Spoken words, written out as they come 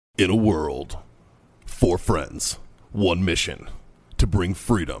In a world, 4 friends, 1 mission, to bring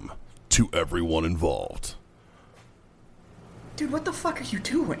freedom to everyone involved. Dude, what the fuck are you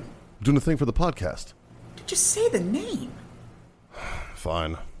doing? I'm doing a thing for the podcast. Dude, just say the name.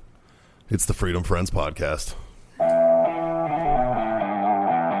 Fine. It's the Freedom Friends Podcast.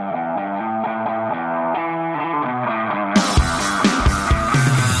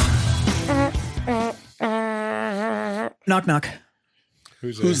 Knock, knock.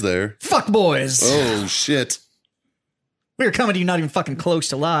 Who's there? Fuck boys. Oh, shit. We're coming to you not even fucking close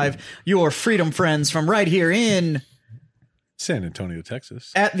to live. Your Freedom Friends from right here in... San Antonio,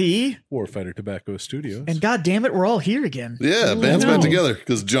 Texas. At the... Warfighter Tobacco Studios. And god damn it, we're all here again. Yeah, band's back together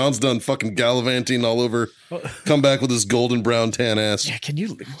because John's done fucking gallivanting all over. Come back with his golden brown tan ass. Yeah,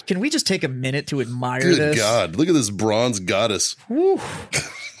 can we just take a minute to admire Good this? God. Look at this bronze goddess. Whew.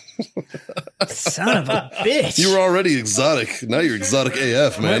 Son of a bitch. You were already exotic. Now you're exotic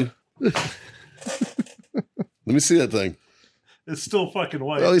AF, man. Let me see that thing. It's still fucking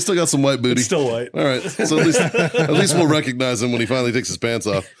white. Oh, he's still got some white booty. It's still white. All right. So at least we'll recognize him when he finally takes his pants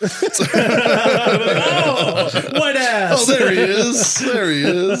off. Oh, what ass. Oh, there he is. There he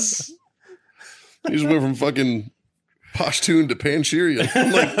is. He just went from fucking Pashtun to Pancherian.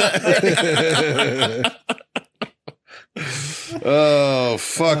 Like that. Oh,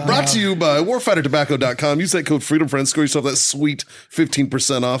 fuck. Brought to you by warfightertobacco.com. Use that code FreedomFriends. Score yourself that sweet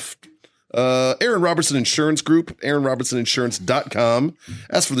 15% off. Aaron Robertson Insurance Group, AaronRobertsonInsurance.com.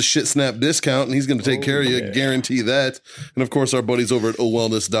 Ask for the shit snap discount, and he's going to take care of you. Guarantee that. And of course, our buddies over at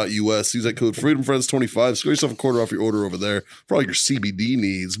owellness.us. Use that code FreedomFriends25. Score yourself a quarter off your order over there for all your CBD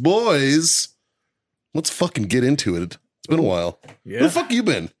needs. Boys, let's fucking get into it. It's been a while. Yeah. Where the fuck you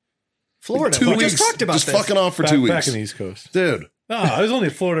been? Florida. 2 We weeks. just talked about just this. fucking off for 2 weeks. Back in the East Coast. Dude. No, I was only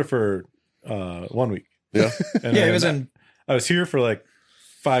in Florida for 1 week. Yeah. And Yeah, it then was in... I was here for like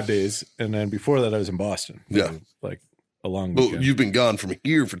 5 days, and then before that, I was in Boston. Yeah. For like a long But weekend. you've been gone from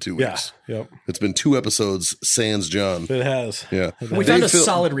here for 2 Yeah. weeks. Yep. It's been 2 episodes, sans John. It has. Yeah. We found a Dave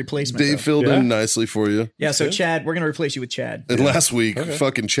solid replacement. Dave though. filled Yeah? in nicely for you. Yeah, so Good. Chad, we're going to replace you with Chad. And last week, Okay.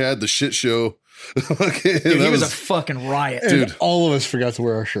 fucking Chad, the shit show. Okay, Dude, he that was a fucking riot. Dude. And all of us forgot to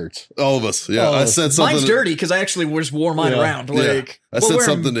wear our shirts. all of us. Yeah, All I of us. said something. Mine's dirty because I actually just wore mine Yeah. around. Yeah. Like I we'll said wear 'em-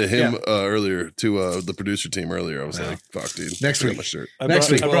 something to him yeah. earlier to the producer team earlier. I was like, "Fuck, dude, Next I got week. my shirt." I Next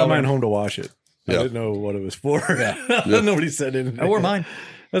brought, week. I brought mine home to wash it. I Yeah. didn't know what it was for. Yeah. Nobody said anything. I wore mine.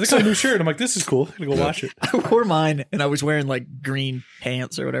 I was like, oh, new shirt. I'm like, this is cool. I'm going to go wash it. I wore mine and I was wearing like green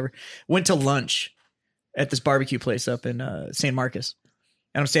pants or whatever. Went to lunch at this barbecue place up in San Marcos.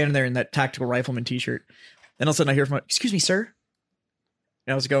 And I'm standing there in that tactical rifleman t-shirt. Then all of a sudden I hear from her, "Excuse me, sir."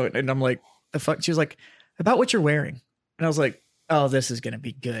 And I was going, and I'm like, "The fuck?" She was like, "About what you're wearing." And I was like, "Oh, this is going to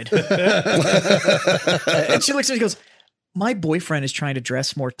be good." And she looks at me and goes, "My boyfriend is trying to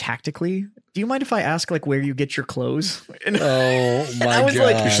dress more tactically. Do you mind if I ask like where you get your clothes?" And Oh my I was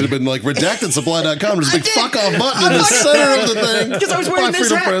like- You god! should have been like redactedsupply.com. There's a big did. fuck off button in I the fucking center of the thing. because I was wearing My this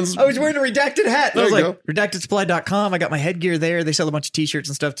freedom hat. friends. I was wearing a redacted hat. And I There was you like, redactedsupply.com. I got my headgear there. They sell a bunch of t-shirts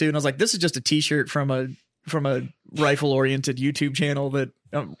and stuff too. And I was like, this is just a t-shirt from a rifle oriented YouTube channel that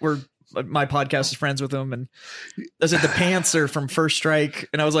my podcast is friends with them. And I said the pants are from First Strike.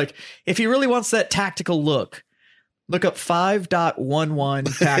 And I was like, if he really wants that tactical look up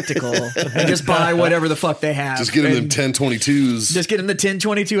 5.11 tactical and just buy whatever the fuck they have. Just get him them And 1022s. Just get him the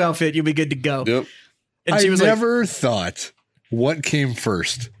 1022 outfit. You'll be good to go. Yep. And I she was like, never thought what came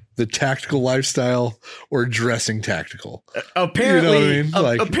first, the tactical lifestyle or dressing tactical. apparently, You know what I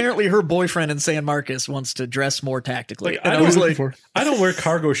mean? Like- apparently her boyfriend in San Marcos wants to dress more tactically. Like, and I I was don't- like, For? I don't wear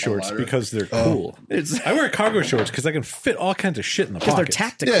cargo shorts because they're cool. I wear cargo shorts because I can fit all kinds of shit in the because they're pockets.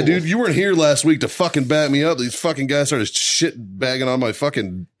 tactical. Yeah, dude, you weren't here last week to fucking back me up. These fucking guys started shit bagging on my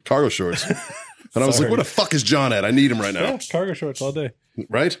fucking cargo shorts. And I was like, where the fuck is John at? I need him right now. Yeah, cargo shorts all day.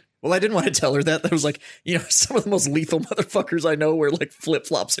 Right? Well, I didn't want to tell her that. That was like, some of the most lethal motherfuckers I know wear like flip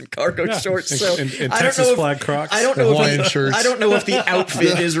flops and cargo Yeah. shorts. And- So and I don't Texas know if, flag Crocs. I don't know Hawaiian if shirts. I don't know if the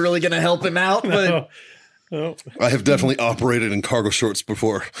outfit is really going to help him out, but Oh, I have definitely operated in cargo shorts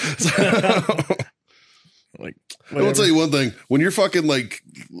before. like, I will tell you one thing: when you're fucking like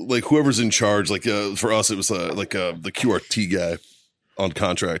whoever's in charge, like for us, it was the QRT guy on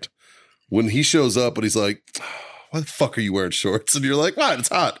contract. When he shows up and he's like, "Why the fuck are you wearing shorts?" and you're like, "What? It's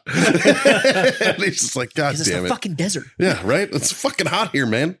hot." And he's just like, "God it's damn the it!" fucking desert. Yeah, right. It's fucking hot here,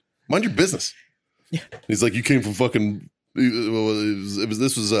 man. Mind your business. Yeah. He's like, "You came from fucking."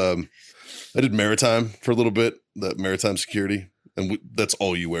 This was I did maritime for a little bit, that maritime security, and that's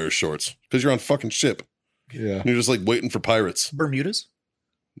all you wear is shorts because you're on fucking ship. Yeah. And you're just like waiting for pirates. Bermudas.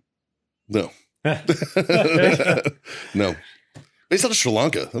 No. No. Based out of Sri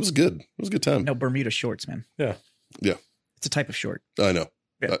Lanka. That was good. It was a good time. No, Bermuda shorts, man. Yeah. Yeah. It's a type of short. I know.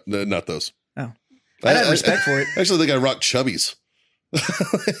 Yeah. Not those. Oh. I have respect for it. Actually, I think I rock chubbies.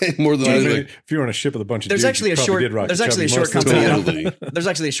 More than If anything. you're on a ship with a bunch of There's dudes, actually you a probably short. did rock There's the actually a chubby short most of the company. time. Totally. There's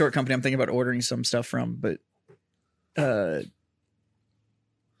actually a short company I'm thinking about ordering some stuff from, but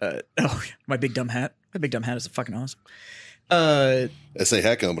my big dumb hat. My big dumb hat is fucking awesome. SA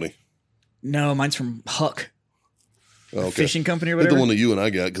Hat Company. No, mine's from Huck Oh, okay. Fishing Company or I think whatever. the one that you and I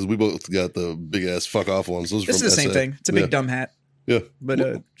got, because we both got the big ass fuck off ones. Those are This from is the same SA. thing. It's a big Yeah. dumb hat, Yeah. but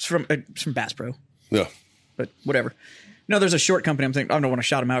it's from Bass Pro. Yeah. But whatever. No, there's a short company. I'm thinking I don't want to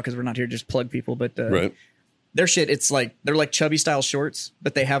shout them out because we're not here to just plug people, but Right. their shit. It's like they're like chubby style shorts,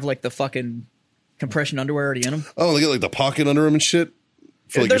 but they have like the fucking compression underwear already in them. Oh, they get like the pocket under them and shit.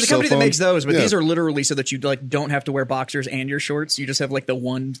 For, like, There's your a company cell that makes phone? those, but Yeah. these are literally so that you like don't have to wear boxers and your shorts. You just have like the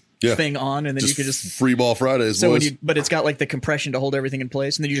one Yeah. thing on, and then you can just free ball Fridays. so when boys. you, but it's got like the compression to hold everything in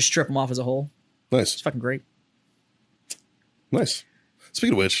place, and then you just strip them off as a whole. Nice. It's fucking great. Nice.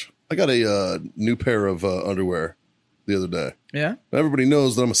 Speaking of which, I got a new pair of underwear the other day. Yeah. Everybody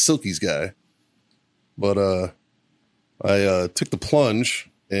knows that I'm a Silkies guy, but I took the plunge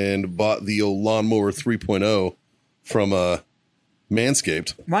and bought the old Lawnmower 3.0 from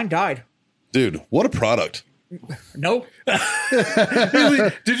Manscaped. Mine died. Dude, what a product. No,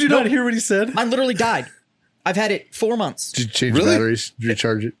 Did you not hear what he said? mine literally died. I've had it 4 months. Did you change Really? batteries? Did you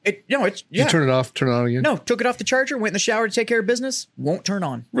charge it? It's Did yeah. you turn it off? Turn it on again? No, took it off the charger, went in the shower to take care of business. Won't turn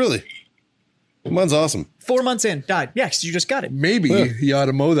on. Really? Mine's awesome. 4 months in, died. Yeah, 'cause you just got it. Maybe you ought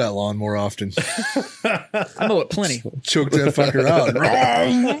to mow that lawn more often. I mow it plenty. Choke that fucker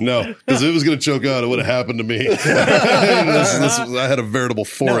out. No, because if it was going to choke out, it would have happened to me. I had a veritable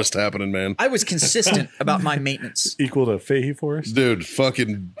forest happening, man. I was consistent about my maintenance. Equal to Fahey Forest? Dude,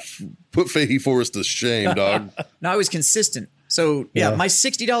 fucking put Fahey Forest to shame, dog. No, I was consistent. So yeah, my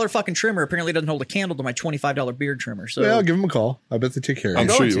 $60 fucking trimmer apparently doesn't hold a candle to my $25 beard trimmer. So Yeah, I'll give him a call. I bet they take care of I'm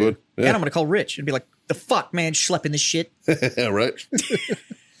you. sure you would. and Yeah, I'm gonna call Rich and be like, "The fuck, man, schlepping this shit." yeah right.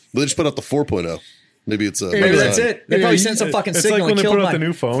 They just put out the 4.0. Maybe it's Maybe by that's design. it. They Yeah, probably you- sent some fucking it's signal like when and they killed put out my the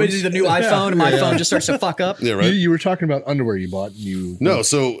new phones. The new iPhone, and my phone just starts to fuck up. Yeah, right. You were talking about underwear you bought. You No,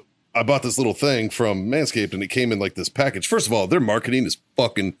 so I bought this little thing from Manscaped, and it came in like this package. First of all, their marketing is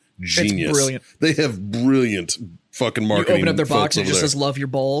fucking genius. brilliant. They have brilliant fucking You marketing. open up their box folks and it over just there. says "Love your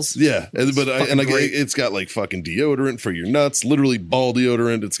balls." Yeah, and great. it's got like fucking deodorant for your nuts, literally ball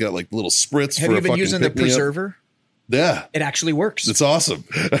deodorant. It's got like little spritz Have for you a been fucking using the pick-me-up. preserver? Yeah, It actually works. it's awesome.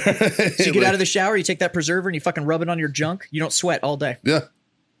 So you get out of the shower, you take that preserver, and you fucking rub it on your junk. You don't sweat all day. Yeah,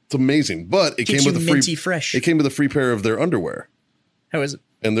 it's amazing. But it Keeps came with you a minty free fresh. It came with a free pair of their underwear, How is it?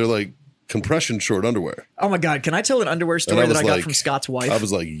 and they're like compression short underwear. Oh my god! Can I tell an underwear And story that was I got like- from Scott's wife? I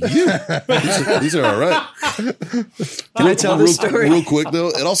was like, these are all right. Can I tell this story? Real quick though,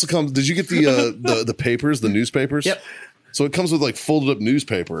 it also comes. Did you get the papers, the newspapers? Yep. So it comes with like folded up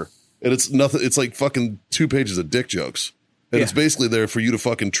newspaper, and it's nothing. It's like fucking 2 pages of dick jokes, and it's Yeah. basically there for you to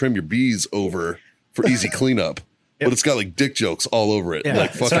fucking trim your bees over for easy cleanup. But it's got like dick jokes all over it, Yeah,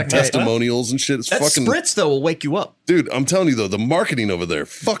 like it's fucking fucking great. testimonials and shit. It's That fucking spritz though will wake you up. dude. I'm telling you though, the marketing over there,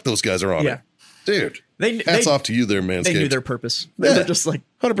 fuck those guys are on Yeah. it, dude. They Hats off to you there, Manscaped. They knew their purpose. Yeah. They're just like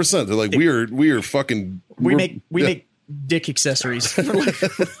 100%. They're like we are fucking. we we're- make dick accessories.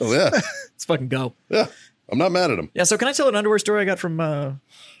 Oh, yeah, Let's fucking go. yeah. I'm not mad at them. Yeah. So can I tell an underwear story I got from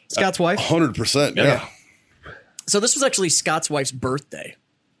Scott's wife? 100%. Yeah. So this was actually Scott's wife's birthday.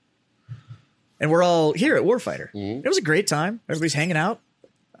 And we're all here at Warfighter. Mm-hmm. It was a great time. Everybody's hanging out.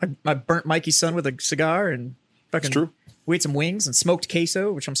 I burnt Mikey's son with a cigar and fucking It's true. we ate some wings and smoked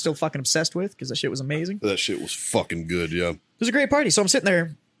queso, which I'm still fucking obsessed with because that shit was amazing. It That shit was fucking good. Yeah. was a great party. So I'm sitting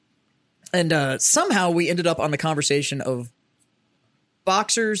there and somehow we ended up on the conversation of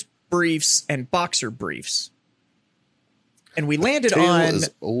boxers, briefs, and boxer briefs. And we landed Tale on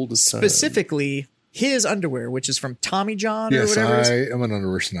as old as time. specifically his underwear, which is from Tommy John or yes, whatever. it is. I am an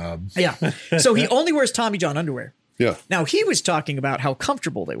underwear snob. Yeah. So he only wears Tommy John underwear. Yeah. Now he was talking about how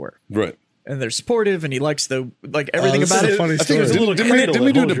comfortable they were. Right. And they're supportive and he likes the everything this about is a it. funny I think it was a story. little Didn't cradle we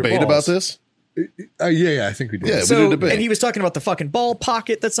that do a holds your debate about balls. this? Yeah, I think we did. Yeah. we did a So debate. and he was talking about the fucking ball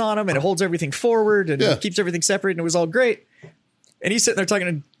pocket that's on him and it holds everything forward and Yeah. keeps everything separate and it was all great. And he's sitting there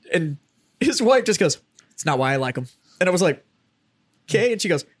talking and his wife just goes, "It's not why I like him." And I was like, "Okay." And she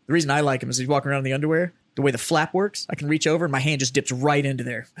goes, "The reason I like him is he's walking around in the underwear. The way the flap works, I can reach over and my hand just dips right into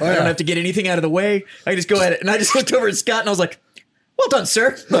there. I don't yeah. have to get anything out of the way. I can just go at it." And I just looked over at Scott and I was like, "Well done,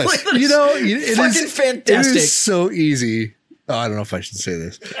 sir." Nice. Like, that You is know, it fucking is fantastic. It is so easy. Oh, I don't know if I should say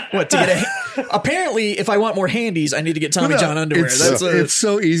this. What to get apparently, if I want more handies, I need to get Tommy John underwear. It's, That's it's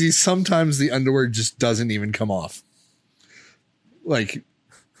so easy. Sometimes the underwear just doesn't even come off. Like,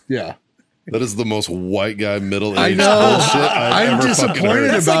 yeah. That is the most white guy middle I age know. bullshit I've I'm ever fucking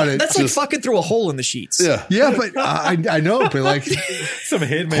disappointed heard. about it. That's like fucking through a hole in the sheets. Yeah. Yeah, but I know, but like, Some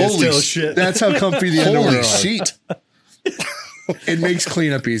Handmaid's Holy Tale sh- shit. that's how comfy the underwear Holy are. sheet. It makes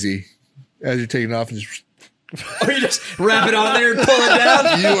cleanup easy as you're taking it off and just Or you just wrap it on there and pull it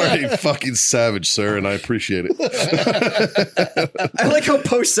down. You are a fucking savage, sir, and I appreciate it. I like how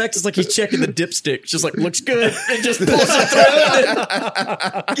post sex is like he's checking the dipstick. Just like looks good and just pulls it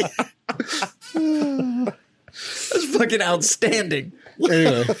through. That's fucking outstanding.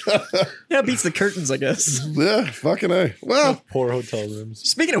 anyway. Yeah, it beats the curtains, I guess. Yeah, fucking A. Well, Poor hotel rooms.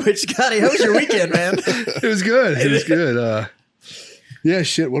 Speaking of which, Scotty, how was your weekend, man? It was good. It was good. Yeah,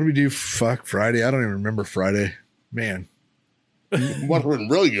 shit. What did we do? Fuck Friday. I don't even remember Friday. Man. what went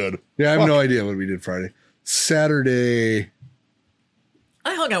really good. Yeah, I have no idea what we did Friday. Saturday.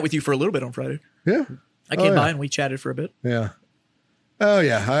 I hung out with you for a little bit on Friday. Yeah. I came yeah. by and we chatted for a bit. Yeah. Oh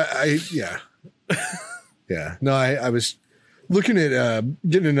yeah. Yeah. Yeah. No, I was looking at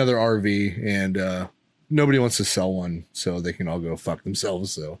getting another RV, and nobody wants to sell one, so they can all go fuck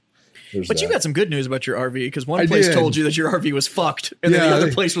themselves. So there's But that. you got some good news about your RV because one I place did. told you that your RV was fucked, and then Yeah, the other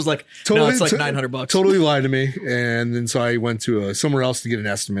they- place was like, no, it's like $900. Totally lied to me. And then so I went to somewhere else to get an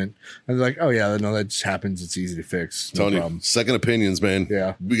estimate. And they're like, oh yeah, no, that just happens. It's easy to fix. No Telling problem. you, second opinions, man.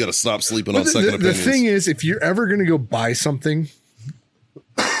 Yeah. We got to stop sleeping But on second the opinions. thing is, if you're ever going to go buy something,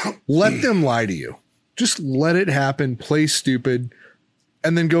 let them lie to you. Just let it happen. Play stupid,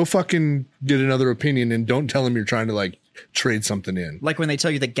 and then go fucking get another opinion. And don't tell them you're trying to like trade something in. Like when they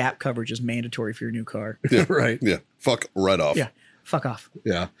tell you the gap coverage is mandatory for your new car. Yeah. Right. Yeah. Fuck right off. Yeah, fuck off.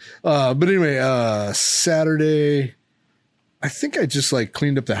 Yeah. But anyway, Saturday, I think I just like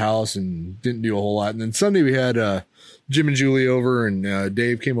cleaned up the house and didn't do a whole lot. And then Sunday we had Jim and Julie over, and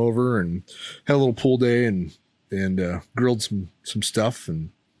Dave came over and had a little pool day and grilled some stuff,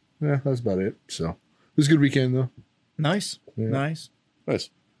 and yeah, that's about it. So it was a good weekend though. Nice, nice. Nice.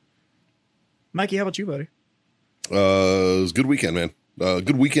 Mikey, how about you, buddy? It was a good weekend, man.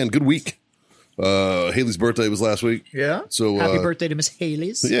 Good weekend, good week. Haley's birthday was last week. Yeah. So Happy birthday to Miss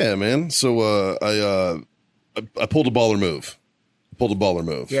Haley's. Yeah, man. So I pulled a baller move.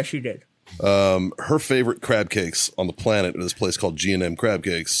 Yes, she did. Her favorite crab cakes on the planet are this place called G&M Crab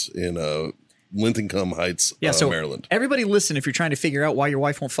Cakes in Lincolncombe Heights, Yeah, so Maryland. everybody listen if you're trying to figure out why your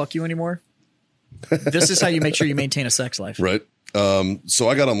wife won't fuck you anymore. This is how you make sure you maintain a sex life. Right. So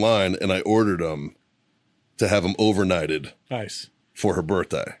I got online and I ordered them to have them overnighted Nice. for her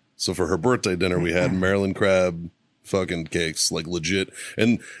birthday. So for her birthday dinner, we had Maryland crab fucking cakes, like legit.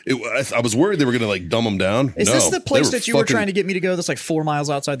 And I was worried they were going to like dumb them down. Is No, this the they place that you were fucking- trying to get me to go that's like 4 miles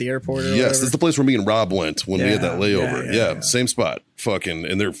outside the airport or Yes, whatever? this is the place where me and Rob went when we had that Yeah, layover. yeah, Yeah, same spot. Fucking,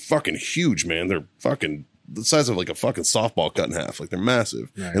 and they're fucking huge, man. They're fucking the size of like a fucking softball cut in half. Like they're massive.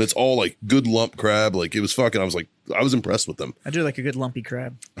 Nice. And it's all like good lump crab. Like it was fucking, I was impressed with them. I do like a good lumpy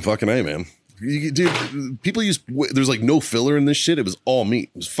crab. Fucking A, man. Dude, people use, there's like no filler in this shit. It was all meat.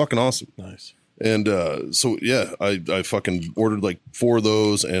 It was fucking awesome. Nice. And so yeah, I fucking ordered like 4 of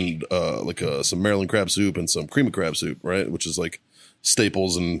those and like some Maryland crab soup and some cream of crab soup, right? Which is like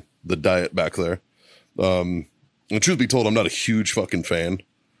staples in the diet back there. And truth be told, I'm not a huge fucking fan.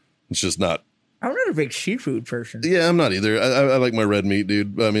 It's just not. I'm not a big seafood person. Yeah, I'm not either. I like my red meat,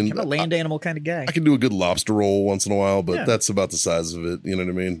 dude. I mean, I'm a land animal kind of guy. I can do a good lobster roll once in a while, but Yeah. that's about the size of it. You know what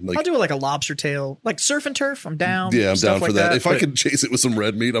I mean? Like, I'll do it like a lobster tail, like surf and turf. I'm down. yeah, I'm stuff down for like that. If I but- could chase it with some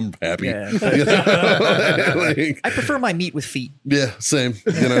red meat, I'm happy. Yeah. You know? Like, I prefer my meat with feet. yeah, same.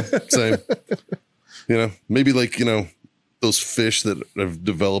 You know, same. You know, maybe like, you know, those fish that have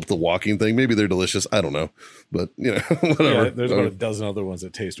developed the walking thing. Maybe they're delicious. I don't know, but you know, whatever. Yeah, there's about a dozen other ones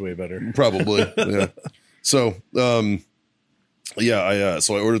that taste way better. Probably. Yeah. So, yeah,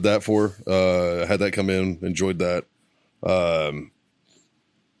 so I ordered that for, had that come in, enjoyed that.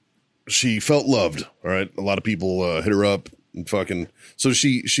 She felt loved. All right. A lot of people, hit her up and fucking, so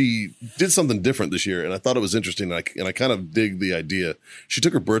she did something different this year. And I thought it was interesting. And I kind of dig the idea. She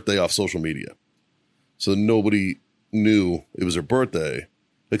took her birthday off social media. So nobody knew it was her birthday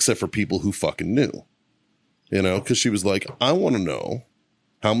except for people who fucking knew, you know, cause she was like, I want to know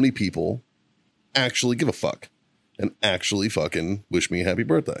how many people actually give a fuck and actually fucking wish me a happy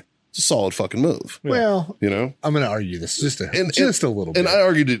birthday. It's a solid fucking move, Well, you know? I'm going to argue this just a little bit. And I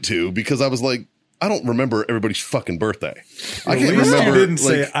argued it too because I was like, I don't remember everybody's fucking birthday. I At can't least remember. you didn't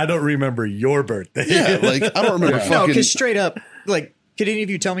like, say, I don't remember your birthday. yeah, like I don't remember Yeah. No, fucking. because straight up, like, could any of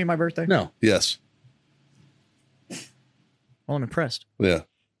you tell me my birthday? no. Yes, Well, I'm impressed. yeah,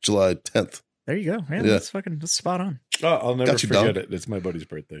 July 10th. There you go. Man, Yeah. that's spot on. Oh, I'll never Got you, forget dog. it. It's my buddy's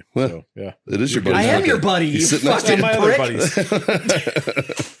birthday. Well, So, yeah. It is your buddy. I am your buddy. You He's sitting next to fucking My other buddies.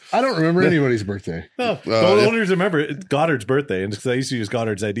 prick. I don't remember anybody's birthday. Oh, the yeah. only reason I remember it's Goddard's birthday, and because I used to use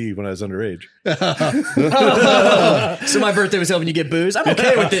Goddard's ID when I was underage. So my birthday was helping you get booze. I'm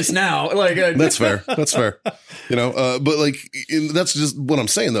okay with this now. Like, That's fair. That's fair. You know, but like that's just what I'm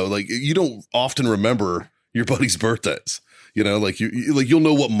saying though. Like you don't often remember your buddy's birthdays. You know, like you'll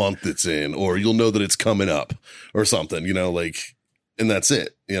know what month it's in, or you'll know that it's coming up, or something. You know, like, and that's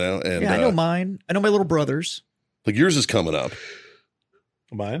it. You know, and yeah, I know mine. I know my little brothers. like yours is coming up.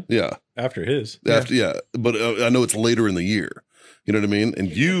 Mine? Yeah, After his. after but I know it's later in the year. You know what I mean? And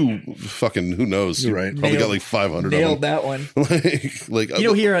you fucking who knows? You're right. Probably got Nailed- like 500 Nailed of them. that one. like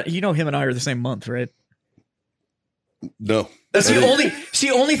You know him and I are the same month, right? no, That's I the didn't- only. It's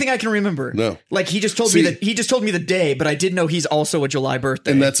the only thing I can remember. No. like he just told me the day, but I did know he's also a July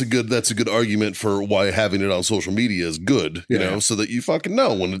birthday. And that's a good argument for why having it on social media is good, you know, so that you fucking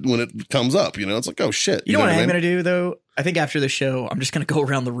know when it comes up, you know, it's like, oh shit. You know what I I'm mean? gonna do though? I think after the show, I'm just gonna go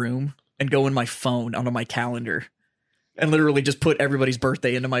around the room and go in my phone onto my calendar and literally just put everybody's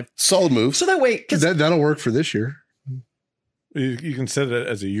birthday into my. Solid move. So that way, because That'll work for this year. You can set it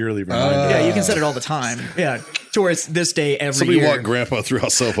as a yearly reminder. yeah, you can set it all the time. Yeah, to where it's this day every Somebody year. walk grandpa through how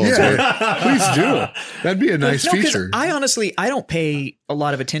cell phones work. Yeah, please do. That'd be a nice No, 'cause feature. I honestly, I don't pay a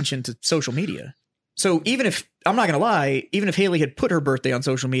lot of attention to social media. So even if, I'm not going to lie, even if Haley had put her birthday on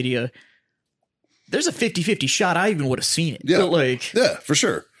social media, there's a 50-50 shot I even would have seen it. Yeah. But like, Yeah, for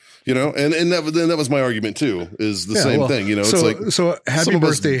sure. You know, and that was my argument too, is the Yeah, same well, thing. You know, so, it's like, so happy some of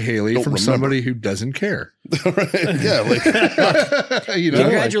us birthday, Haley, don't from remember. somebody who doesn't care. right? Yeah, like, You know, like-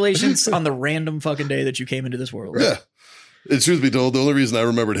 congratulations on the random fucking day that you came into this world. yeah. And truth be told, the only reason I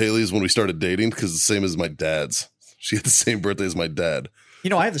remembered Haley is when we started dating because it's the same as my dad's. She had the same birthday as my dad.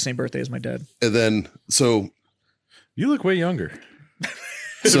 You know, I have the same birthday as my dad. And then, so You look way younger.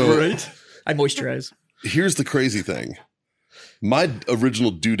 I moisturize. here's the crazy thing. My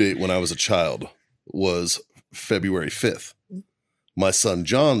original due date when I was a child was February 5th. My son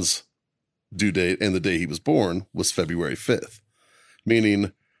John's due date and the day he was born was February 5th,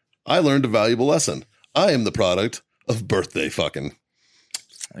 meaning I learned a valuable lesson. I am the product of birthday fucking.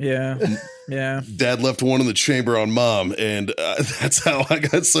 Yeah. Yeah. Dad left one in the chamber on mom, and that's how I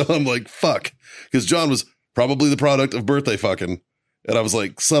got. So I'm like, fuck. Because John was probably the product of birthday fucking. And I was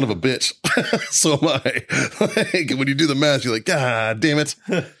like, son of a bitch. So am I. Like, when you do the math, you're like, God damn it.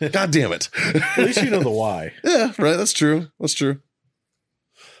 God damn it. At least you know the why. Yeah, right. That's true. That's true.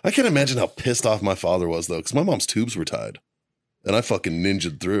 I can't imagine how pissed off my father was, though, because my mom's tubes were tied. And I fucking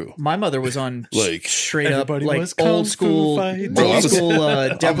ninja'd through. My mother was on Like, straight up everybody like was kung old fu school, fighting. Bro, I was-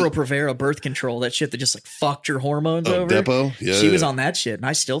 Depo-Provera birth control. That shit that just like fucked your hormones Oh, over. Depo? Yeah. She was on that shit, and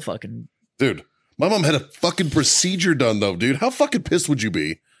I still fucking. Dude, my mom had a fucking procedure done, though, dude. How fucking pissed would you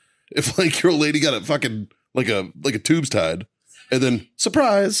be if, like, your old lady got a fucking, like a tubes tied, and then,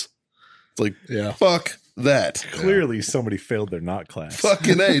 surprise, it's like, Yeah. fuck that. Clearly, somebody failed their knot class.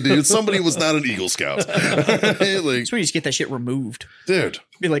 Fucking A, dude. Somebody was not an Eagle Scout. Like, That's when you just get that shit removed. dude.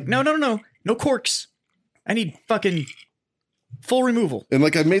 Be like, no corks. I need fucking full removal. And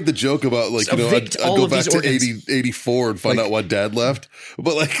like I made the joke about like, you know, I'd Evict all go of back these to organs. 84 and find out why dad left.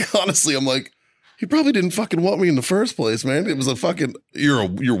 But like, honestly, I'm like, he probably didn't fucking want me in the first place, man. It was a fucking,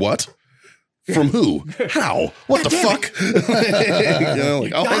 you're what? From who? How? What the fuck? You know,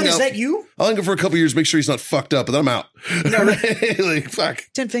 like, I'll God, hang is out. that you? I'll hang out for a couple years, make sure he's not fucked up, and then I'm out. Like, fuck.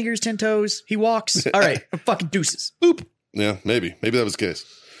 10 fingers, 10 toes. He walks. All right, fucking deuces. Boop. Yeah, maybe that was the case.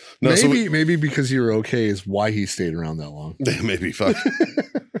 No, Maybe because you were okay is why he stayed around that long. maybe fuck.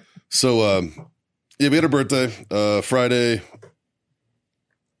 So, yeah, we had a birthday Friday. I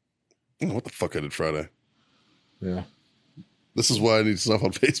don't know what the fuck I did Friday. Yeah. This is why I need stuff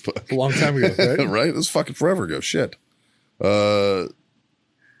on Facebook. A long time ago, right? Right? This is fucking forever ago. Shit.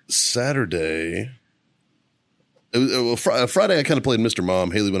 Saturday. Friday I kind of played Mr.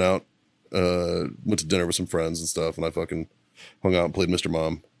 Mom. Haley went out, went to dinner with some friends and stuff, and I fucking hung out and played Mr.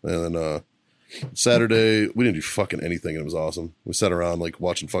 Mom. And then Saturday we didn't do fucking anything, and it was awesome. We sat around like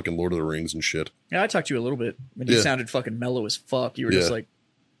watching fucking Lord of the Rings and shit. Yeah, I talked to you a little bit when you Yeah. sounded fucking mellow as fuck. You were Yeah. just like,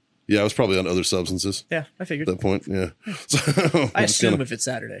 Yeah, I was probably on other substances yeah, I at figured. that point. Yeah. So, I I'm just assume gonna- if it's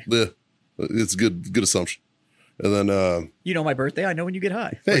Saturday. yeah, it's good assumption. And then You know my birthday. I know when you get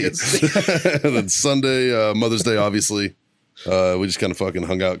high. hey, Like, it's- and then Sunday, Mother's Day, obviously, we just kind of fucking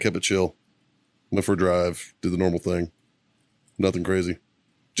hung out, kept it chill, went for a drive, did the normal thing, nothing crazy.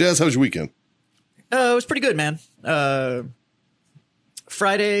 Jazz, how was your weekend? it was pretty good, man.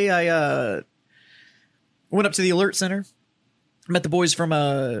 Friday, I went up to the alert center. Met the boys from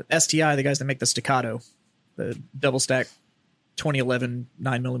STI, the guys that make the Staccato, the double stack 2011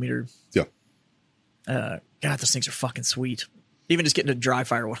 9mm. Yeah. God, those things are fucking sweet. Even just getting to dry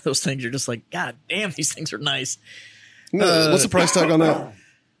fire one of those things, you're just like, God damn, these things are nice. What's the price tag on that?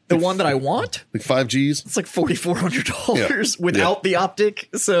 The one that I want, Like 5 Gs? it's like $4,400 Yeah. without the optic.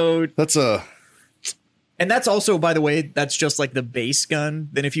 So That's and that's also, by the way, that's just like the base gun.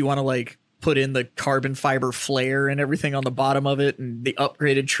 Then if you want to like put in the carbon fiber flare and everything on the bottom of it and the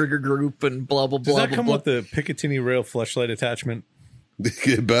upgraded trigger group and blah, blah, Does blah. that blah, come blah. with the Picatinny rail fleshlight attachment?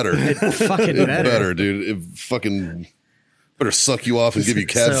 it better. Fucking It better. better, dude. It fucking better suck you off and give you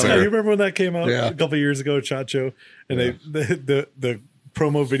cab So- Yeah, you fare. remember when that came out Yeah. a couple years ago at SHOT Show, and the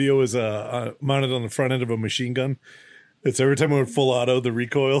promo video was mounted on the front end of a machine gun. It's every time we went full auto, the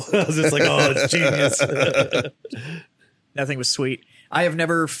recoil. I was just like, oh, it's genius. That thing was sweet. I have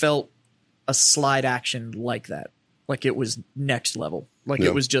never felt a slide action like that. Like it was next level. Like Yeah.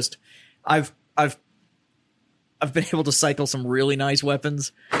 it was just, I've been able to cycle some really nice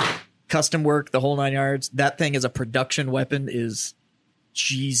weapons, custom work, the whole 9 yards. That thing as a production weapon is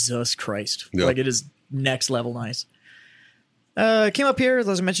Jesus Christ. Yeah. Like it is next level nice. Came up here,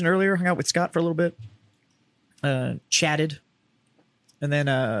 as I mentioned earlier, hung out with Scott for a little bit, chatted. And then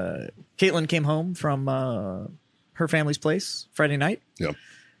Caitlin came home from her family's place Friday night. Yeah.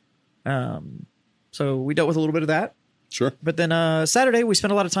 So we dealt with a little bit of that. Sure. But then Saturday, we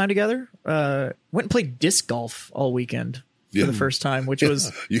spent a lot of time together. Went and played disc golf all weekend Yeah. for the first time, which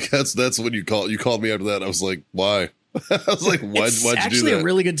was You guys, that's when you called me after that. I was like, why? I was like, why'd it's you do actually that? a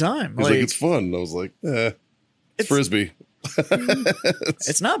really good time. He's like, it's fun. I was like, it's Frisbee.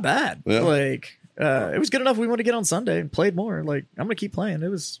 it's not bad. Yeah. Like it was good enough. We want to get on Sunday and played more. Like I'm gonna keep playing. It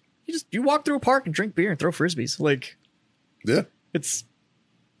was you walk through a park and drink beer and throw frisbees. Like Yeah. it's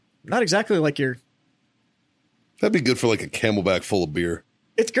not exactly like you're. That'd be good for like a Camelback full of beer.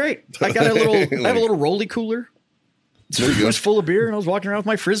 It's great. I got a little. I have a little rolly cooler. There you It go. was full of beer, and I was walking around with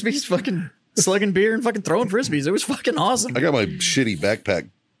my frisbees, fucking slugging beer and fucking throwing frisbees. It was fucking awesome. I got my shitty backpack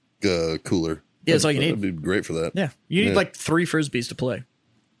cooler. Yeah, that's all you need. That'd be great for that. Yeah, you need Yeah. like 3 frisbees to play.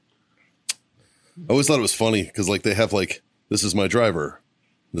 I always thought it was funny because like they have like, this is my driver.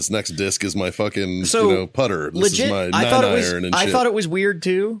 This next disc is my fucking putter. This Legit, is my I 9 thought it was. iron and I shit. thought it was weird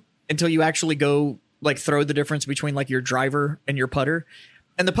too until you actually go like throw the difference between like your driver and your putter,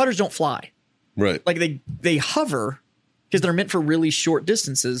 and the putters don't fly. Right. Like they hover because they're meant for really short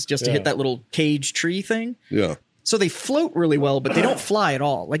distances just to hit that little cage tree thing. Yeah. So they float really well, but they don't fly at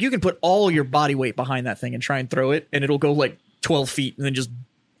all. Like you can put all your body weight behind that thing and try and throw it, and it'll go like 12 feet and then just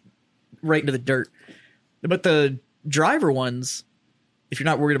right into the dirt. But the driver ones, if you're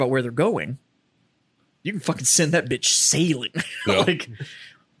not worried about where they're going, you can fucking send that bitch sailing. Yeah. Like,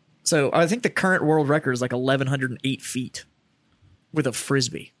 so I think the current world record is like 1,108 feet with a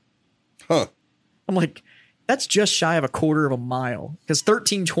frisbee. Huh. I'm like, that's just shy of a quarter of a mile because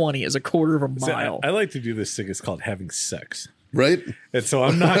 1320 is a quarter of a See, mile. I like to do this thing. It's called having sex. Right. And so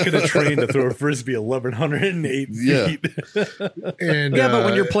I'm not going to train to throw a frisbee 1,108 Yeah. feet. And Yeah, but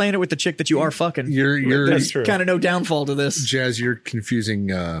when you're playing it with the chick that you are fucking, you're That's true. kind of no downfall to this. Jazz, you're confusing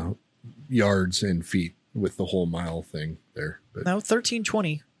yards and feet with the whole mile thing there. But No,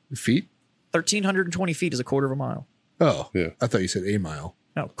 1320. feet? 1,320 feet is a quarter of a mile. Oh, Yeah. I thought you said a mile.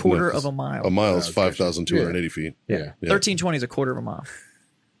 No, quarter No, of a mile. A mile is Okay. 5,280 feet. Yeah. Yeah. 1320 is a quarter of a mile.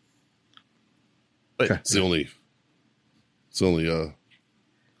 But It's the only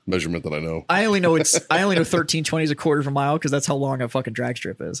measurement that I know. I only know 1320 is a quarter of a mile because that's how long a fucking drag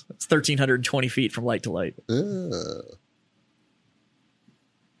strip is. It's 1,320 feet from light to light.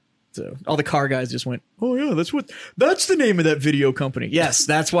 So all the car guys just went, oh yeah, that's the name of that video company. Yes,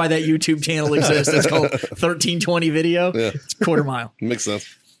 that's why that YouTube channel exists. It's called 1320 Video. Yeah. It's a quarter mile. Makes sense.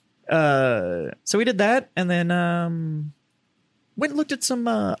 So we did that, and then went and looked at some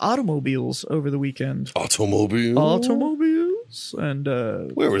automobiles over the weekend. Automobiles, and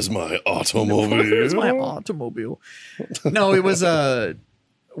Where is my automobile? where's my automobile? No, it was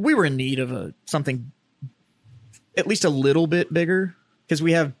we were in need of something at least a little bit bigger because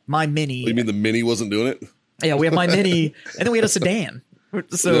we have my Mini. You mean the Mini wasn't doing it? Yeah, we have my Mini, and then we had a sedan.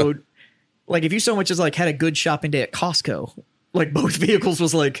 So, like, if you so much as like had a good shopping day at Costco, like both vehicles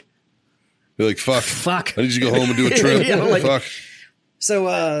was like, You're like, fuck. fuck. I need you to go home and do a trip. Yeah, like- fuck.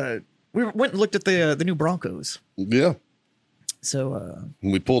 So we went and looked at the new Broncos. Yeah. So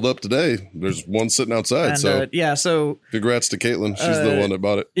We pulled up today. There's one sitting outside. and So yeah, so congrats to Caitlin. She's the one that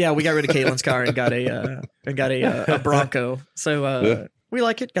bought it. yeah, we got rid of Caitlin's car and got a Bronco. So Yeah. we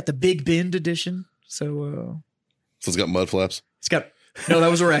like it. Got the Big Bend edition. So So it's got mud flaps. it's got No, that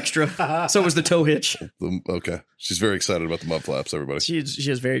was her extra. So was the tow hitch. Okay. She's very excited about the mud flaps, everybody. She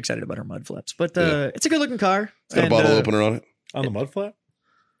is very excited about her mud flaps. But Yeah. it's a good looking car. It's got a And, bottle opener on it. On the mud flap?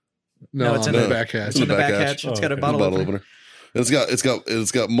 No, it's on in the the- back hatch. It's in the back hatch. It's Oh, got a okay. bottle, Bottle opener. opener. And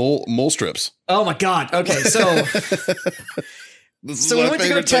it's got mole strips. Oh my god. Okay, so This is so we my went to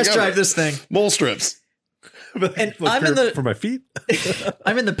go favorite thing test drive ever. this thing. Mole strips. And Like I'm in the for my feet.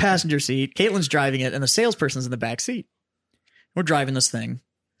 I'm in the passenger seat. Caitlin's driving it, and the salesperson's in the back seat. We're driving this thing,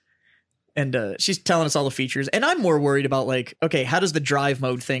 and she's telling us all the features. And I'm more worried about like, okay, how does the drive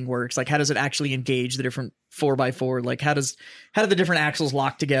mode thing works? Like, how does it actually engage the different 4x4? Like, how do the different axles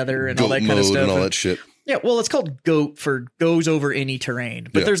lock together and all Goat that kind of mode stuff? and all that shit. Yeah, well, it's called GOAT for goes over any terrain,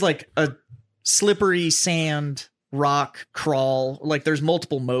 but Yeah. there's like a slippery sand, rock, crawl. Like there's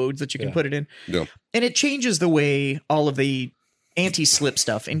multiple modes that you can Yeah. put it in. Yeah. And it changes the way all of the anti-slip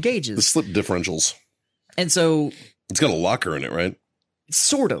stuff The engages. slip differentials. And so It's got a locker in it, right?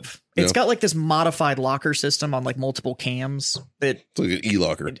 sort of. It's Yeah. got like this modified locker system on like multiple cams that It's like an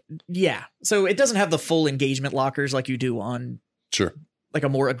e-locker. yeah. So it doesn't have the full engagement lockers like you do on Sure. like a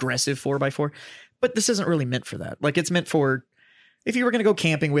more aggressive 4x4. But this isn't really meant for that. Like it's meant for if you were going to go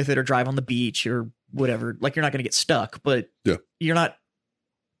camping with it or drive on the beach or whatever, like you're not going to get stuck, but Yeah. you're not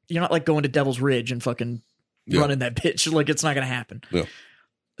like going to Devil's Ridge and fucking Yeah. running that bitch. Like it's not going to happen. Yeah.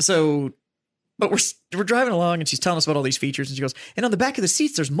 So, but we're driving along and she's telling us about all these features and she goes, and on the back of the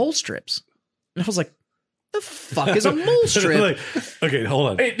seats, there's mole strips. And I was like, the fuck is a mole strip? Like, okay, hold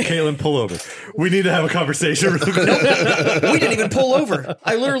on. Hey. Kaylin, pull over. We need to have a conversation real quick. We didn't even pull over.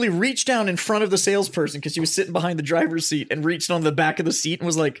 I literally reached down in front of the salesperson because she was sitting behind the driver's seat and reached on the back of the seat and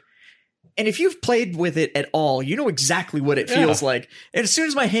was like, and if you've played with it at all, you know exactly what it feels like. And as soon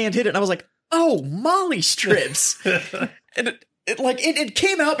as my hand hit it, I was like, oh, Molly strips. And it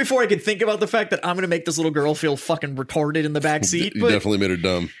came out before I could think about the fact that I'm going to make this little girl feel fucking retarded in the back seat. You But definitely made her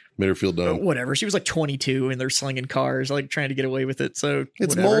dumb. Made her feel dumb. whatever. She was like 22 and they're slinging cars, like trying to get away with it. So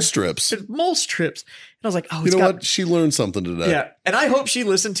It's whatever. mole strips. It's mole strips. And I was like, oh, You it's know got what? She learned something today. yeah, and I hope she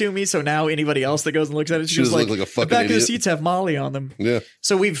listened to me. So now anybody else that goes and looks at it, She she's doesn't like, look like a the fucking back of the idiot." seats have Molly on them. Yeah.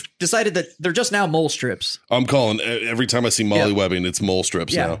 So we've decided that they're just now mole strips. I'm calling every time I see Molly Yeah. webbing, it's mole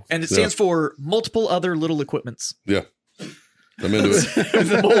strips Yeah, now. and it stands for multiple other little equipments. Yeah. I'm into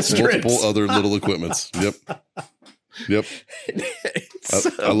it. Mole strips. Multiple other little equipments. Yep. Yep.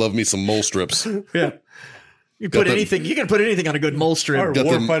 I love me some mole strips. Yeah, you Got put them- anything. You can put anything on a good mole strip. Our Got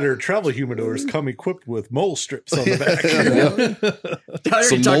them- warfighter travel humidors come equipped with mole strips on the back. I already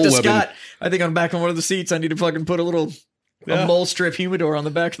some talked mole to webbing. Scott. I think on back on one of the seats, I need to fucking put a Yeah. mole strip humidor on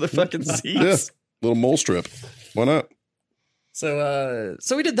the back of the fucking seats. Yeah. Little mole strip. Why not? So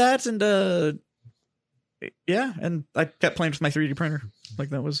we did that, and yeah, and I kept playing with my 3D printer. Like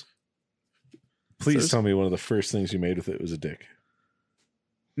that was Please So- tell me one of the first things you made with it was a dick.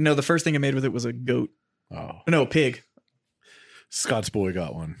 no. The first thing I made with it was a goat. Oh, No, pig. Scott's boy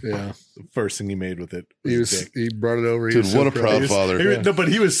got one. Yeah, The first thing he made with it was, he a was. dick. He brought it over. He Dude, was so what a proud. proud He was- father. he was- Yeah. No, but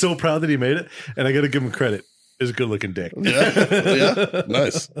he was so proud that he made it, and I got to give him credit. It was a good looking dick. Yeah.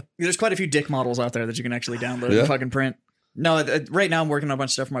 Nice. There's quite a few dick models out there that you can actually download Yeah. and fucking print. No, right now I'm working on a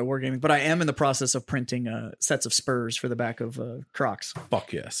bunch of stuff for my wargaming, but I am in the process of printing sets of spurs for the back of Crocs.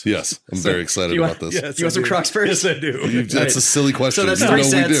 Fuck yes. Yes. I'm very excited you about want- this. Yes, You want I some do. Croc spurs? Yes, I do. That's a silly question. So that's You 3 know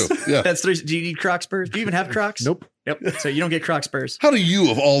sets. we do. Yeah. That's 3. Do you need Croc spurs? Do you even have Crocs? Nope. Yep. So you don't get Croc spurs. How do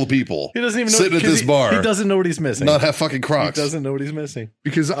you, of all the people, He doesn't even know sitting at 'cause this bar, He doesn't know what he's missing. not have fucking He Crocs? doesn't know what he's missing.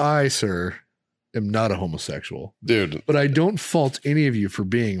 Because I, sir, am not a homosexual, Dude. but I don't fault any of you for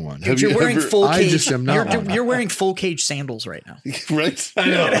being one. Have You're you wearing ever- full I cage. just am not one. You're wearing full cage sandals right now. Right? I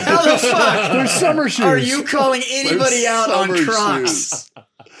know. How the fuck They're summer shoes. are you calling anybody They're out on summer Crocs? shoes.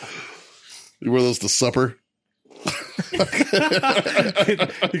 You wear those to supper,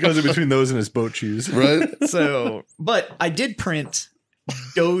 He goes in between those and his boat shoes. right? So, but I did print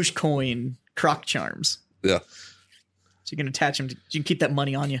Dogecoin Croc charms. Yeah. So you can attach them. You can keep that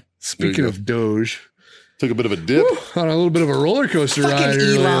money on you. Speaking go. of Doge, Took a bit of a dip. on a little bit of a roller coaster Fucking ride.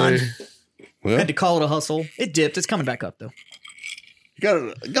 Elon. earlier. Yeah. Had to call it a hustle. It dipped. It's coming back up though. You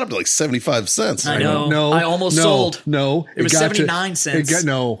got up to like 75 cents. I know. No, I almost no, sold. No, It was got 79 cents. It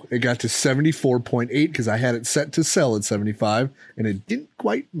got to 74.8 because I had it set to sell at 75, and it didn't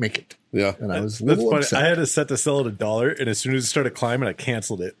quite make it. Yeah. And I was a That's little funny. upset. I had it set to sell at $1, and as soon as it started climbing, I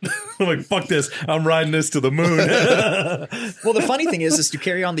canceled it. I'm like, fuck this. I'm riding this to the moon. Well, the funny thing is to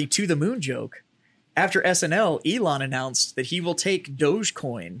carry on the to the moon joke. After SNL, Elon announced that he will take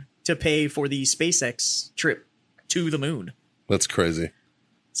Dogecoin to pay for the SpaceX trip to the moon. That's crazy.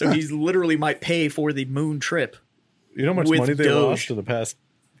 So he literally might pay for the moon trip. You know how much With money they Doge. lost in the past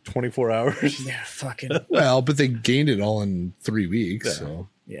 24 hours. Yeah, fucking Well, but they gained it all in 3 weeks. So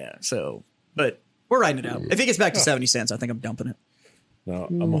yeah. So, but we're riding it out. If it gets back to 70 cents, I think I'm dumping it. No,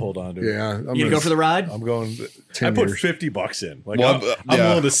 I'm gonna hold on to it. yeah, You gonna go for the ride? I'm going. 10 I put years. $50 in. Like Well, I'm yeah.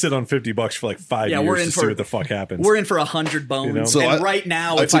 willing to sit on $50 for like 5 Yeah, we're years in to see for- what the fuck happens. We're in for 100 bones, You know? So and I- right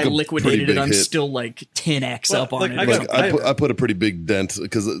now, I if I took a pretty liquidated it, big I'm hit. still like 10x Well, up on like, it. I It's got- like- I put a pretty big dent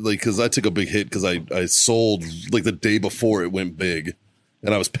because I took a big hit because I sold like the day before it went big,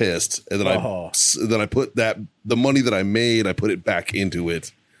 and I was pissed, and then I put the money that I made, I put it back into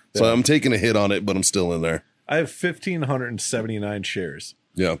it. So I'm taking a hit on it, but I'm still in there. I have 1,579 shares,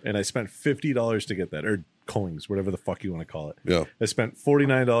 Yeah, and I spent $50 to get that, or coins, whatever the fuck you want to call it. yeah. I spent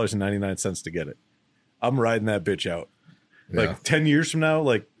 $49.99 to get it. I'm riding that bitch out. Like Yeah. 10 years from now,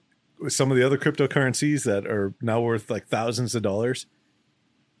 like some of the other cryptocurrencies that are now worth like thousands of dollars.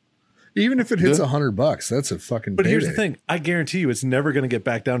 even if it hits Yeah. $100, that's a fucking. But here's the payday. thing: I guarantee you, it's never going to get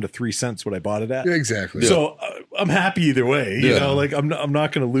back down to 3 cents what I bought it at. Yeah, exactly. So I'm happy either way. You Yeah. know, like I'm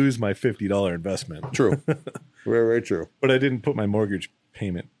not going to lose my $50 investment. True. Very, very true. But I didn't put my mortgage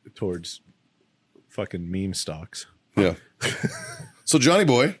payment towards fucking meme stocks. Yeah. So Johnny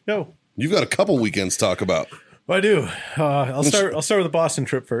boy, No, you've got a couple weekends to talk about. I do. I'll start with the Boston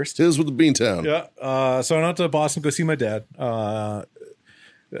trip first. It is with the Beantown. Yeah. So I went out to Boston to go see my dad.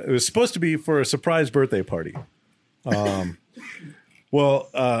 It was supposed to be for a surprise birthday party. Well,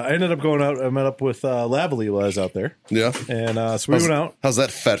 I ended up going out. I met up with Lavely while I was out there, Yeah. and so we went out. How's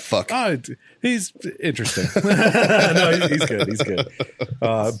that fat fuck? He's interesting. No, he's good. He's good.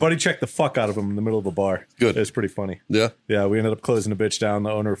 Buddy checked the fuck out of him in the middle of a bar. Good. It was pretty funny. Yeah. Yeah, we ended up closing the bitch down.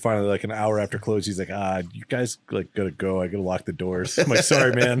 The owner finally, like an hour after close, he's like, you guys like gotta go. I gotta lock the doors. I'm like,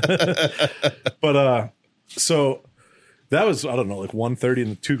 sorry, man. But so that was, I don't know, like 1:30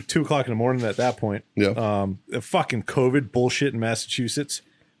 and 2 o'clock in the morning at that point. Yeah. The fucking COVID bullshit in Massachusetts.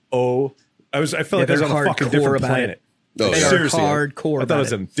 I felt like I was they're on a fucking hardcore different about planet. Oh, They yeah. are Seriously, hardcore I thought about it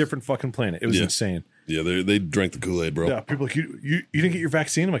was it. a different fucking planet. It was Yeah. insane. Yeah. They drank the Kool-Aid, bro. Yeah, people are like, you didn't get your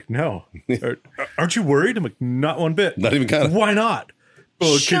vaccine? I'm like, no. Aren't you worried? I'm like, not one bit. Not even kinda. Why not?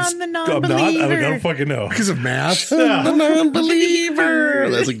 Well, Shun the I'm not. I'm like, non-believer. I don't fucking know. because of math. Yeah. The non-believer.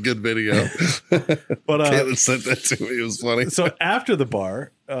 That's a good video. But Caitlin sent that to me. It was funny. so after the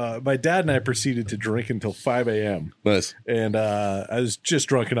bar, my dad and I proceeded to drink until 5 a.m. Nice. And I was just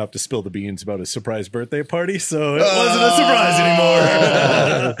drunk enough to spill the beans about his surprise birthday party, so it wasn't a surprise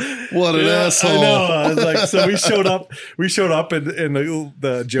anymore. What an asshole. I know. I was like, so we showed up, and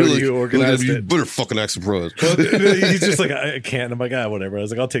the Jody who organized you it. better fucking act surprised. Well, he's just like, I can't. I'm like, whatever. I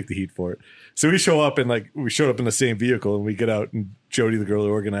was like, I'll take the heat for it. So we show up, and like we showed up in the same vehicle, and we get out, and Jody, the girl who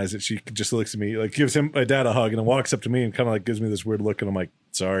organized it, she just looks at me, like gives my dad a hug, and then walks up to me and kind of like gives me this weird look, and I'm like,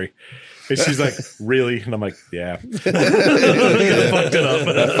 sorry. And she's like, really? And I'm like, yeah. I fucked it up.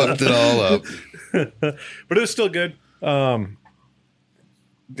 I fucked it all up. But it was still good. I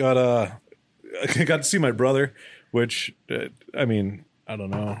got to see my brother, which I mean, I don't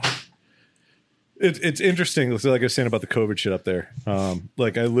know. It's interesting. Like I was saying about the COVID shit up there.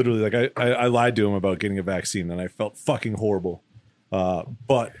 Like I literally, like I lied to him about getting a vaccine, and I felt fucking horrible.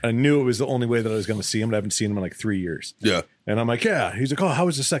 But I knew it was the only way that I was going to see him. And I haven't seen him in like 3 years. Yeah. And I'm like, yeah. He's like, oh, how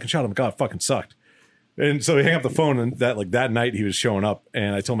was the second shot? I'm like, oh, it fucking sucked. And so he hung up the phone, and that night he was showing up,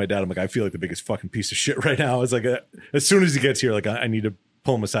 and I told my dad, I'm like, I feel like the biggest fucking piece of shit right now. I was like, as soon as he gets here, like I need to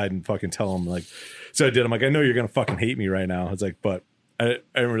pull him aside and fucking tell him, like, so I did. I'm like, I know you're gonna fucking hate me right now. I was like, but I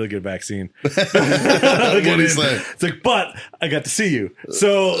didn't really get a vaccine. What do you say? It's like, but I got to see you.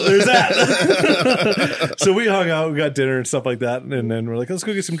 So there's that. So we hung out, we got dinner and stuff like that. And then we're like, let's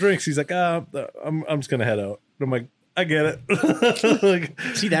go get some drinks. He's like, I'm just going to head out. And I'm like, I get it. Like,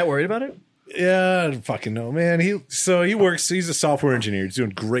 Is he that worried about it? yeah, I don't fucking know, man. He works, he's a software engineer. He's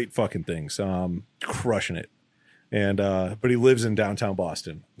doing great fucking things. Crushing it. And, but he lives in downtown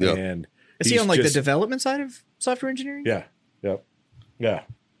Boston. Yeah. And Is he he's on like just- the development side of software engineering? Yeah. Yep. Yeah.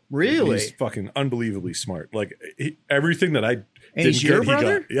 Really? He's fucking unbelievably smart. Like everything that I And didn't he's your get, he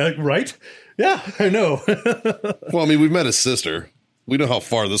brother? got. Yeah, right? Yeah, I know. Well, I mean, we've met his sister. We know how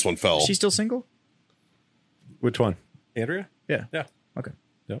far this one fell. Is she still single? Which one? Andrea? Yeah. Yeah. Okay.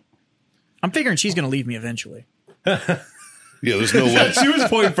 Yep. I'm figuring she's going to leave me eventually. Yeah, there's no way. She was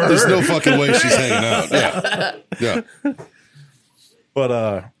pointing for There's her. no fucking way she's hanging out. Yeah. Yeah.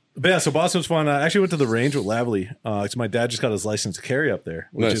 But But yeah, so Boston was fun. I actually went to the range with Lavely. So my dad just got his license to carry up there,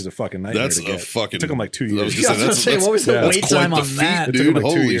 which Nice. is a fucking nightmare. That's to a get. fucking. It took him like 2 I was years. just saying, I was gonna say, what was the that's wait quite time the on feat, that? It took dude. him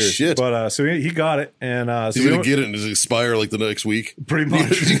like 2 Holy years. shit! But so he got it, and so He's we gonna went- get it and just expire like the next week. pretty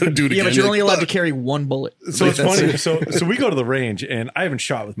much. You gotta do it Yeah, again. but you're only allowed to Fuck. carry one bullet. So it's That's funny. it. So we go to the range, and I haven't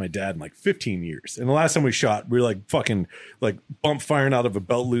shot with my dad in like 15 years. And the last time we shot, we were like fucking like bump firing out of a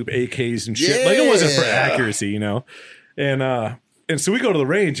belt loop, AKs and shit. Like it wasn't for Yeah. accuracy, you know. And so we go to the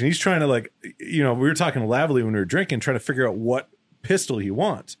range, and he's trying to like, you know, we were talking to Lavely when we were drinking, trying to figure out what pistol he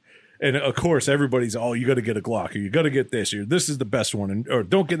wants. And of course, everybody's, oh, you got to get a Glock, or you got to get this, or this is the best one, and or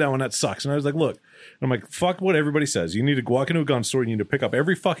don't get that one, that sucks. And I was like, look, I'm like, fuck what everybody says. You need to walk into a gun store, you need to pick up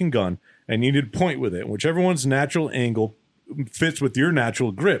every fucking gun, and you need to point with it. Whichever one's natural angle fits with your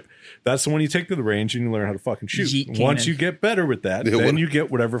natural grip, that's the one you take to the range and you learn how to fucking shoot. Yeet Once cannon. you get better with that, Yeah, then what- you get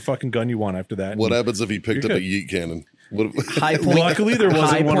whatever fucking gun you want after that. What And happens if he picked up You're a yeet cannon? What, High point. Luckily, there wasn't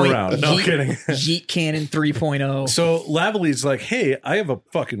high one point around. No Yeet- kidding. Yeet Cannon 3.0. So Lavely's like, hey, I have a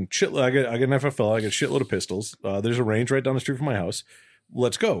fucking shitload. I got an FFL. I got a shitload of pistols. There's a range right down the street from my house.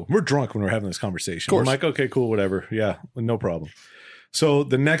 Let's go. We're drunk when we're having this conversation. Of course. I'm like, okay, cool, whatever. Yeah, no problem. So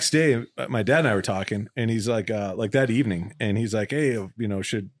the next day, my dad and I were talking, and he's like that evening, and he's like, hey, you know,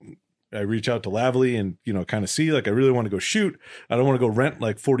 should I reach out to Lavely and, you know, kind of see, like, I really want to go shoot. I don't want to go rent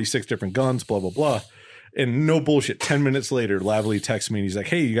like 46 different guns, blah, blah, blah. And no bullshit. 10 minutes later, Lavely texts me and he's like,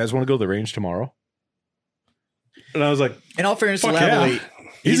 hey, you guys want to go to the range tomorrow? And I was like, In all fairness to Fuck yeah. Lavely,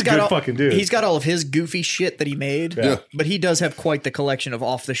 He's a got good all, fucking dude. He's got all of his goofy shit that he made, Yeah. but he does have quite the collection of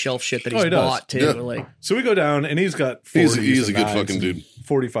off the shelf shit that he's he does. bought too. Yeah. Like, so we go down and he's got 40s He's a and good 9s fucking and dude.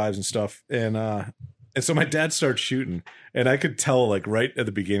 45s and stuff. And so my dad starts shooting, and I could tell, like, right at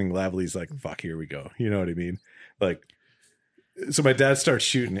the beginning, Lavely's like, fuck, here we go. You know what I mean? Like, so my dad starts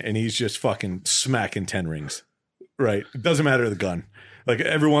shooting, and he's just fucking smacking 10 rings. Right? It doesn't matter the gun. Like,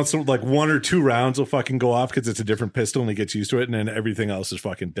 every once in like 1 or 2 rounds will fucking go off because it's a different pistol and he gets used to it, and then everything else is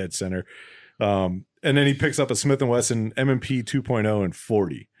fucking dead center. And then he picks up a Smith & Wesson M&P 2.0 and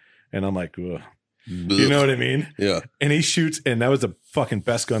 40. And I'm like, ugh. You know what I mean? Yeah. And he shoots, and that was the fucking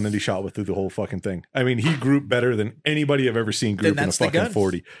best gun that he shot with through the whole fucking thing. I mean, he grouped better than anybody I've ever seen group in a that's the fucking gun.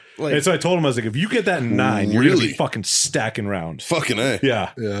 40. Like- And so I told him, I was like, if you get that in 9, you're going to Really? be fucking stacking rounds. Fucking A. Yeah.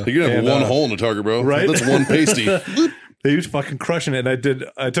 Yeah. You're gonna have And, one hole in the target, bro. right? That's one pasty. He was fucking crushing it. And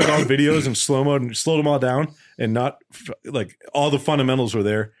I took all the videos in slow mo and slowed them all down, and not like all the fundamentals were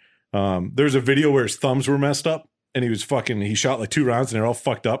there. There's a video where his thumbs were messed up, and he shot like 2 rounds and they're all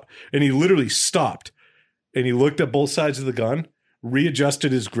fucked up. And he literally stopped and he looked at both sides of the gun,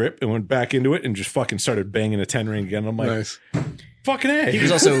 readjusted his grip, and went back into it and just fucking started banging a 10 ring again. I'm like, Nice. fucking A. he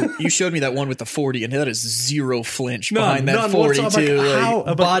was also, you showed me that one with the 40, and that is zero flinch None, behind that none 40 whatsoever. too. I'm like, Like, how? I'm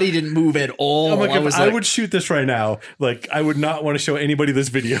like- body didn't move at all. I'm like, if was I like, would shoot this right now, like, I would not want to show anybody this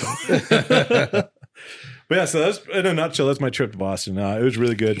video. But yeah, so that's in a nutshell. That's my trip to Boston. It was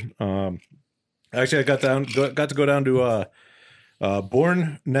really good. Actually, I got to go down to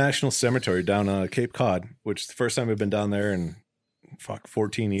Bourne National Cemetery down Cape Cod, which is the first time I've been down there in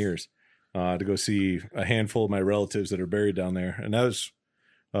 14 years, to go see a handful of my relatives that are buried down there, and that was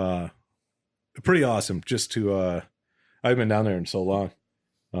pretty awesome. Just to I haven't been down there in so long.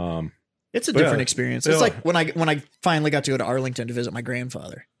 it's a But yeah, different experience. yeah. It's like when I finally got to go to Arlington to visit my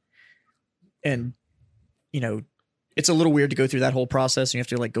grandfather, and you know, it's a little weird to go through that whole process. And you have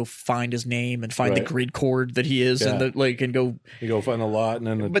to like go find his name and find the Right. grid cord that he is, Yeah. and the, like, and go. You go find a lot, and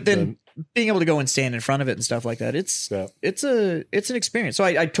then But then being able to go and stand in front of it and stuff like that, it's Yeah. it's an experience. So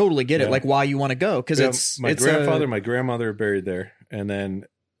I totally get it, Yeah. like why you want to go, because Yeah, it's my it's grandfather, my grandmother are buried there, and then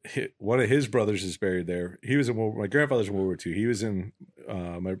one of his brothers is buried there. He was in my grandfather's in World War II. He was in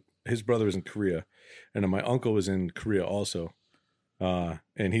his brother was in Korea, and then my uncle was in Korea also,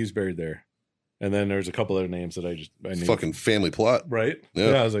 and he's buried there. And then there's a couple other names that I knew. Fucking family plot. Right?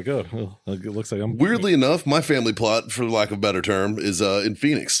 Yeah. I was like, oh, it looks like I'm Weirdly enough, my family plot, for lack of a better term, is in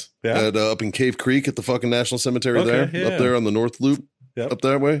Phoenix. Yeah? Up in Cave Creek at the fucking National Cemetery Okay, there. yeah. Up there on the North Loop. Yep. Up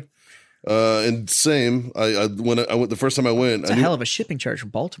that way. And same. When I went the first time I went, it's a hell of a shipping charge from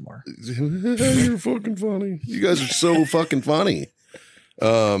Baltimore. You're fucking funny. You guys are so fucking funny.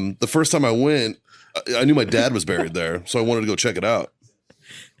 The first time I went, I knew my dad was buried there, so I wanted to go check it out.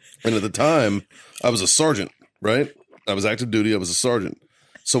 And at the time, I was a sergeant, right? I was active duty. I was a sergeant.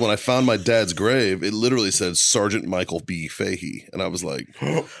 So when I found my dad's grave, it literally said Sergeant Michael B. Fahey. And I was like,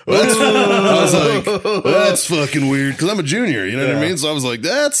 that's fucking weird. Cause I'm a junior, you know what I Yeah. mean? So I was like,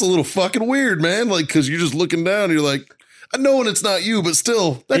 that's a little fucking weird, man. Like, cause you're just looking down and you're like, I know it's not you, but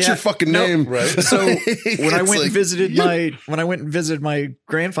still, that's Yeah. your fucking No. name. Right. So when I It's went like, and visited my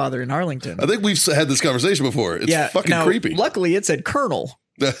grandfather in Arlington, I think we've had this conversation before. It's fucking now, creepy. Luckily, it said Colonel.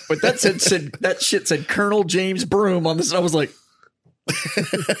 But that shit said Colonel James Broom on this. And I was like,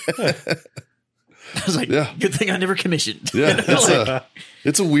 Yeah. good thing I never commissioned. Yeah,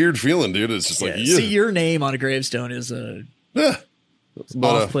 it's a weird feeling, dude. It's just like, yeah. See your name on a gravestone is Yeah.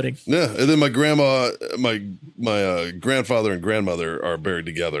 But, off-putting. yeah, and then my grandma, my grandfather and grandmother are buried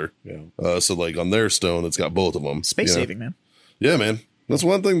together. Yeah. So like on their stone, it's got both of them. Space saving, man. Yeah, man. That's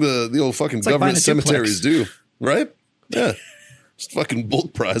one thing the old fucking like government buying a cemeteries duplex. do, right? Yeah, just fucking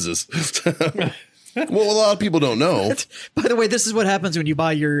bulk prizes. Well, a lot of people don't know. By the way, this is what happens when you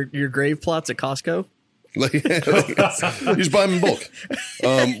buy your grave plots at Costco. Like, you just buy them in bulk.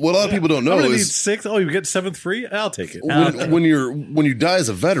 What a lot of people don't know I'm gonna need is 6. Oh, you get 7th free? I'll take it. when you die as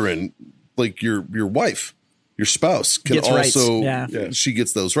a veteran, like your wife, your spouse can Gets rights. also Yeah. she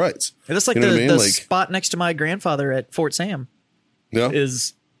gets those rights. And that's like You know the, what I mean? the Like, spot next to my grandfather at Fort Sam yeah,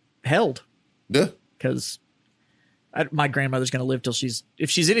 is held yeah, because my grandmother's going to live till if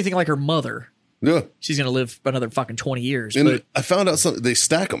she's anything like her mother, yeah. she's going to live another fucking 20 years. And But I found out something. They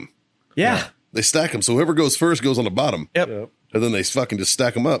stack them. yeah. They stack them. So whoever goes first goes on the bottom. Yep. Yep. And then they fucking just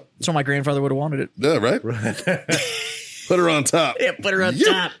stack them up. That's why my grandfather would have wanted it. Yeah, right? Put her on top. Yeah, put her on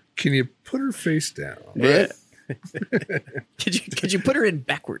top. Can you put her face down? Right? Could you put her in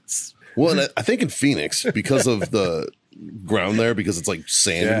backwards? Well, and I think in Phoenix, because of the ground there, because it's like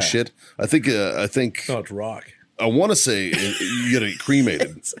sand Yeah. and shit, I think No, it's rock. I want to say you get it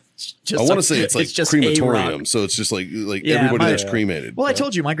cremated. Just I want to say it's like just a crematorium. rock. So it's just like Yeah, everybody my- there's cremated. Well, I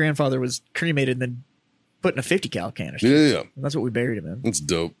told you my grandfather was cremated and then put in a 50 cal canister. Yeah. And that's what we buried him in. That's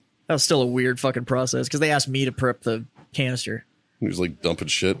dope. That was still a weird fucking process because they asked me to prep the canister. He was like dumping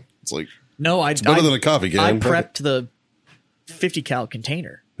shit. It's like, No, it's better than a coffee can. I prepped the 50 cal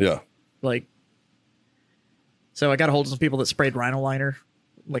container. Yeah. Like, so I got a hold of some people that sprayed rhino liner,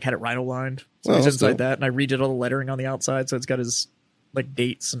 like had it rhino lined. So Oh, it's that's inside dope. that, and I redid all the lettering on the outside, so it's got his like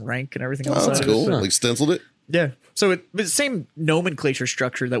dates and rank and everything Oh, outside. that's cool. So- Like stenciled it. yeah. So it's the same nomenclature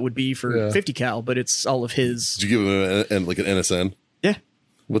structure that would be for Yeah. 50 cal, but it's all of his. Did you give him like an NSN? Yeah.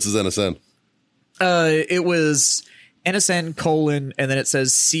 What's his NSN? It was NSN : and then it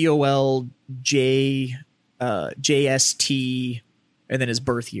says COLJ JST and then his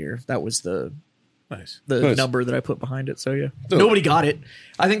birth year. That was the Nice. Nice. number that I put behind it. So yeah, Dope. nobody got it.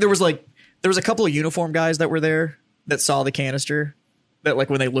 I think there was a couple of uniform guys that were there that saw the canister. That like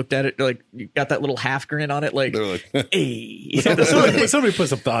when they looked at it, like you got that little half grin on it, like, They were like, hey. Somebody put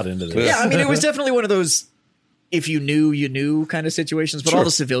some thought into this. Yeah, I mean, it was definitely one of those if you knew, you knew kind of situations. But all Sure.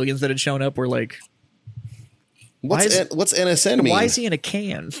 the civilians that had shown up were like, what's NSN mean? why is he in a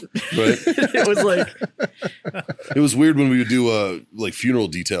can? Right? It was like, It was weird when we would do like funeral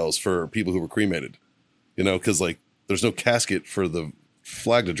details for people who were cremated, you know, because like there's no casket for the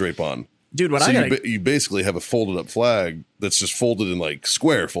flag to drape on. dude, what So I got you basically have a folded up flag that's just folded in like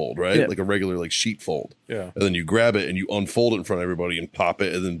square fold, right? Yeah. Like a regular like sheet fold. Yeah. And then you grab it and you unfold it in front of everybody and pop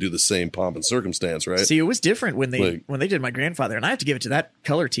it and then do the same pomp and circumstance, right? see, it was different when Like- they did my grandfather, and I have to give it to that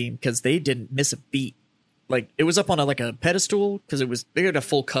color team because they didn't miss a beat. Like it was up on a pedestal because they had a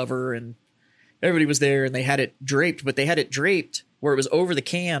full cover and everybody was there and they had it draped, but they had it draped where it was over the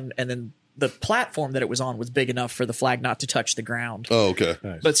can, and then the platform that it was on was big enough for the flag not to touch the ground, Oh, okay.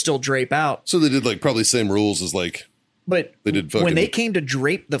 but still drape out. So they did like probably same rules as like But They did when fucking- they came to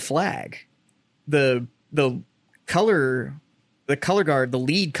drape the flag, the color guard, the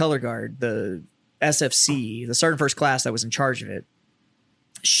lead color guard, the SFC, the sergeant first class that was in charge of it,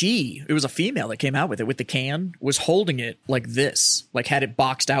 it was a female that came out with it with the can, was holding it like this, like had it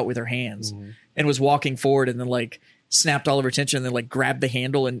boxed out with her hands, and was walking forward and then like snapped all of her attention and then like grabbed the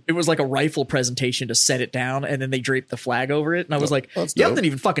handle, and it was like a rifle presentation to set it down, and then they draped the flag over it, and I was like, that's y'all dope. didn't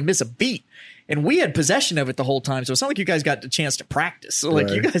even fucking miss a beat. And we had possession of it the whole time, so it's not like you guys got the chance to practice. So like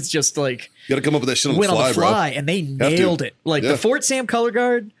you Right. guys just like you got to come up with that shit on went the fly, on the fly, bro. and they to. nailed it. Like Yeah. the Fort Sam color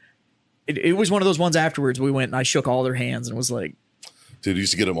guard, it was one of those ones afterwards. We went and I shook all their hands and was like, Dude, I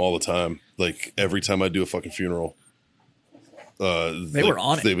used to get them all the time. Like every time I do a fucking funeral, they were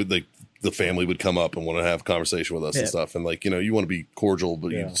on it. They would like the family would come up and want to have a conversation with us Yeah. and stuff. And like, you know, you want to be cordial,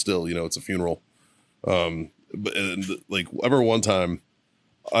 but Yeah. you still, you know, it's a funeral. But and like, I remember one time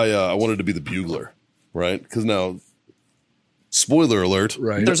I wanted to be the bugler, right? Because now, spoiler alert,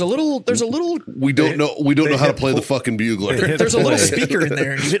 Right. there's a little we don't know how to hit play the play. fucking bugler. there's a little speaker in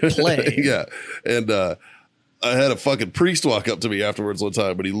there and you hit play. Yeah. And I had a fucking priest walk up to me afterwards one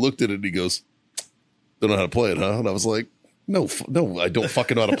time, but he looked at it and he goes, "Don't know how to play it, huh?" And I was like, No, I don't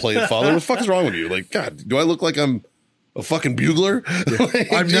fucking know how to play it, Father. What the fuck is wrong with you? Like, God, do I look like I'm a fucking bugler?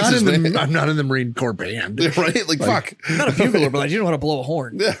 Like, I'm Jesus, not in man. the I'm not in the Marine Corps band. Right? Like, fuck. I'm not a bugler, but I do know how to blow a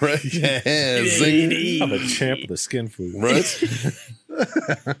horn. Yeah, right. Yeah, zing. I'm a champ of the skin food. Right?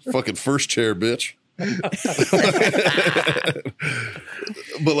 Fucking first chair, bitch.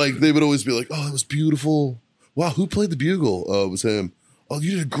 But like they would always be like, "Oh, it was beautiful. Wow, who played the bugle? Oh, it was him. Oh,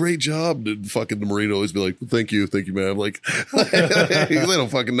 you did a great job." And fucking the Marine always be like, "Thank you, man." I'm like, they don't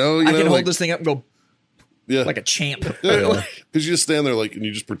fucking know. You I know? can like, hold this thing up and go yeah, like a champ. because you just stand there like and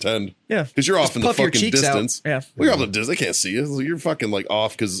you just pretend. Yeah, because you're off Just in the puff your fucking cheeks out. distance. Yeah. well, you're off in the distance. They can't see you. So you're fucking like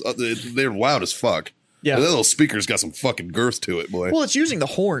off because they're loud as fuck. Yeah. and that little speaker's got some fucking girth to it, boy. Well, it's using the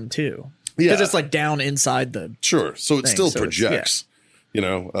horn too. Yeah. Because it's like down inside the. Sure. So it thing, still so it's- projects, you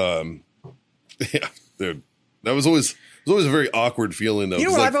know. Yeah, dude. That was always a very awkward feeling though. You know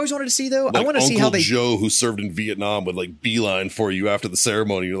 'cause, what like, I've always wanted to see though? I like want to see Uncle how they. Joe, who served in Vietnam, would like beeline for you after the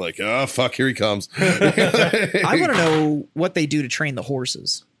ceremony. You're like, oh fuck, here he comes. I want to know what they do to train the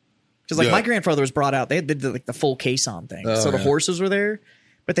horses. Because like Yeah. my grandfather was brought out, they did like the full case on thing, Oh, so the yeah. horses were there,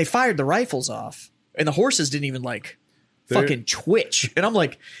 but they fired the rifles off, and the horses didn't even like They're- fucking twitch. And I'm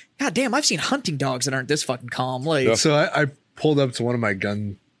like, God damn, I've seen hunting dogs that aren't this fucking calm. Like, Yeah. So I pulled up to one of my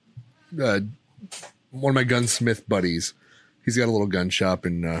gunsmith buddies. He's got a little gun shop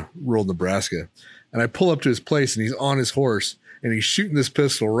in rural Nebraska. And I pull up to his place and he's on his horse and he's shooting this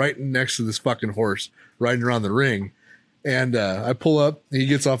pistol right next to this fucking horse riding around the ring. And I pull up, he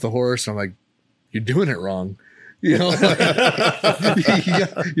gets off the horse. And I'm like, you're doing it wrong. You know,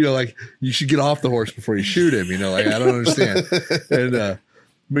 like you should get off the horse before you shoot him. You know, like I don't understand. And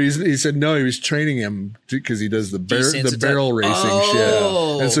but he said no, he was training him because he does the barrel racing Oh.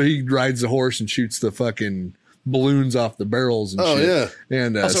 shit, and so he rides the horse and shoots the fucking balloons off the barrels and Oh, shit. yeah.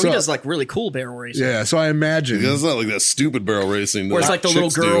 And oh, so he does like really cool barrel racing. yeah, so I imagine. Yeah, it's not like that stupid barrel racing. Where it's like the little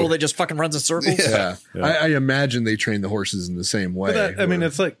chicks girl do. that just fucking runs in circles. Yeah, Yeah. I imagine they train the horses in the same way. But that, I mean, where-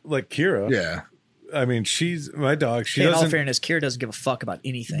 it's like Kira. yeah. I mean, she's my dog. She Hey, in all doesn't. fairness, Kira doesn't give a fuck about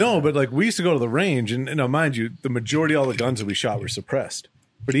anything. No, but like we used to go to the range, and now mind you, the majority of all the guns that we shot were suppressed.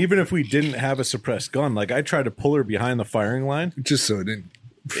 But even if we didn't have a suppressed gun, like I tried to pull her behind the firing line. Just so it didn't.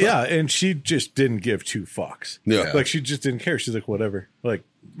 Yeah, and she just didn't give two fucks. Yeah. Like she just didn't care. She's like, whatever. Like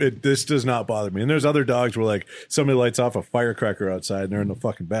this does not bother me. And there's other dogs where like somebody lights off a firecracker outside and they're in the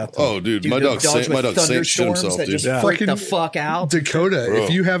fucking bathtub. Oh, dude, my the dog dogs Saint, my with dog Saint shit thunderstorms himself, that dude. just Yeah. freak the Fucking fuck out. Dakota, Bro.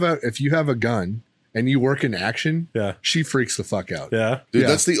 if you have a gun and you work in action, Yeah. she freaks the fuck out. Yeah. Dude, Yeah.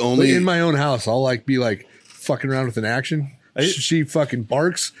 that's the Like, only. in my own house. I'll like be like fucking around with an action. She fucking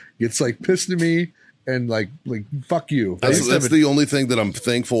barks, gets like pissed at me, and like fuck you. I used to That's have a- the only thing that I'm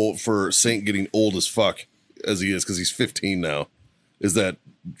thankful for Saint getting old as fuck as he is because he's 15 now. Is that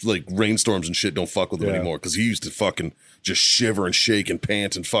like rainstorms and shit don't fuck with him Yeah. anymore because he used to fucking just shiver and shake and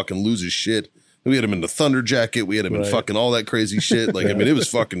pant and fucking lose his shit. We had him in the thunder jacket. We had him in Right. fucking all that crazy shit. Like I mean, it was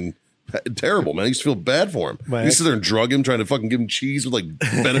fucking terrible, man. I used to feel bad for him. My I used to sit there and drug him, trying to fucking give him cheese with like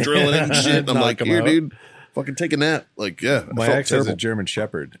Benadryl in it and shit. And I'm Knock like, him here, out. dude, fucking take a nap. Like, yeah, I My felt ex has a terrible. German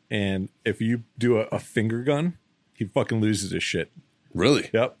Shepherd, and if you do a finger gun, he fucking loses his shit. Really?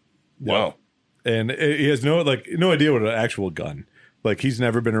 Yep. Wow. And he has no idea what an actual gun. Like he's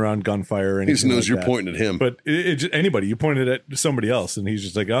never been around gunfire or He anything. just knows like you're that. pointing at him. But it just, anybody, you pointed at somebody else, and he's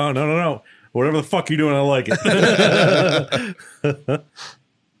just like, oh no, whatever the fuck you doing, I like it.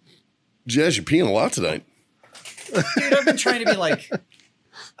 Jazz, you're peeing a lot tonight. Dude, I've been trying to be like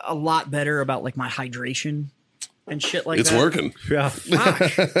a lot better about like my hydration and shit like It's that. working. Yeah. Fuck.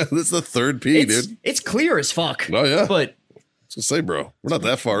 That's the third pee, it's, dude. it's clear as fuck. Oh, yeah. But So say, bro, we're not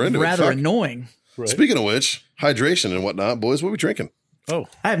that far into rather it. Fuck. annoying. Speaking of which, hydration and whatnot, boys, what are we drinking? Oh,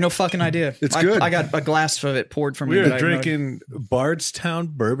 I have no fucking idea. It's I, good. I got a glass of it poured for me. we but are I have no- drinking Bardstown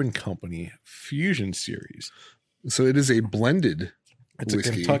Bourbon Company Fusion Series. So it is a blended It's whiskey.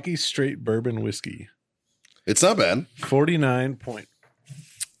 a Kentucky straight bourbon whiskey. It's not bad.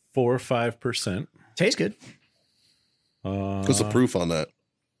 49.45%. Tastes good. What's the proof on that?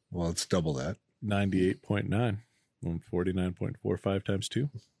 Well, it's double that. 98.9. 49.45 times 2.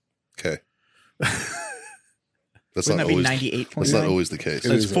 Okay. That's Wouldn't not that be always. 98.9? That's not always the case.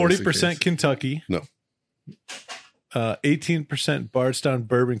 It It's is always the 40% case. Kentucky. No. 18% Bardstown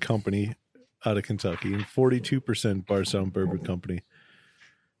Bourbon Company out of Kentucky, and 42% Bardstown Bourbon Company.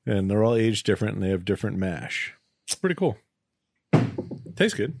 And they're all aged different, and they have different mash. It's pretty cool.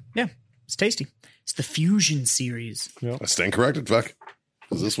 Tastes good. Yeah, it's tasty. It's the Fusion series. I stand corrected, fuck.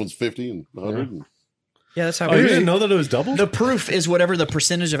 Because this one's 50 and 100. And Yeah, that's how Oh, you it didn't is. know that it was doubled? The proof is whatever the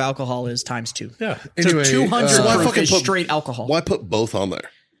percentage of alcohol is times 2. Yeah. Anyway, so 200 So why proof fucking is put- straight alcohol. why put both on there?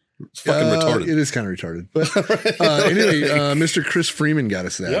 It's fucking retarded. It is kind of retarded. But anyway, Mr. Chris Freeman got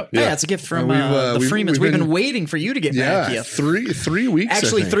us that. Yep. Yeah, it's a gift from We've, the we've- Freemans. we've We've been been- waiting for you to get Yeah, back. Yeah. 3 weeks.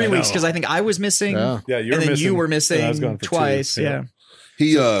 Actually, I think. 3 I weeks know. because I think I was missing. Yeah. Yeah, you were and then missing. you were and I was missing gone for 2. twice. Yeah.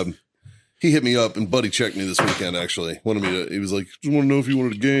 he hit me up and buddy checked me this weekend. Actually, he was like, just want to know if you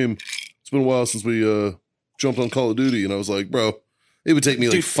wanted a game. It's been a while since we jumped on Call of Duty, and I was like, bro, it would take me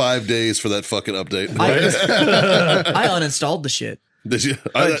like 5 days for that fucking update. I uninstalled the shit. Did you?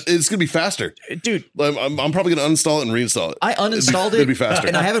 It's gonna be faster, dude. I'm probably gonna uninstall it and reinstall it. I uninstalled It'd be faster,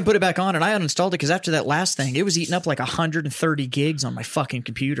 and I haven't put it back on. And I uninstalled it because after that last thing, it was eating up like 130 gigs on my fucking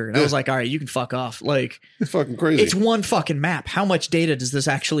computer. And I was like, all right, you can fuck off. Like, it's fucking crazy. It's one fucking map. How much data does this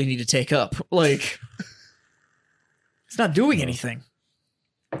actually need to take up? Like, it's not doing anything.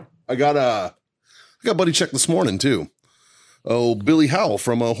 I got buddy check this morning too. Oh, Billy Howell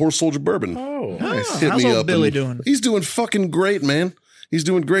from Horse Soldier Bourbon. Oh, Nice. Hit How's me old up Billy and doing? He's doing fucking great, man. He's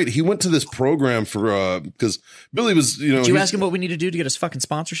doing great. He went to this program for because Billy was, Did you ask him what we need to do to get his fucking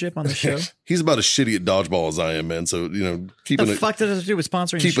sponsorship on the show? He's about as shitty at dodgeball as I am, man. So What the fuck does it have to do with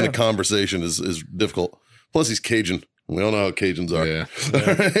sponsoring the keeping show? a conversation is difficult. Plus, he's Cajun. We all know how Cajuns are. Yeah.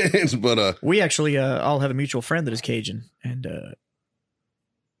 But We actually all have a mutual friend that is Cajun, and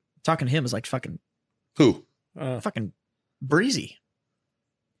talking to him is like fucking who? breezy.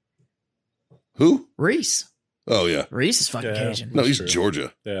 Who? Reese. Oh yeah. Reese is fucking Cajun. No, he's true.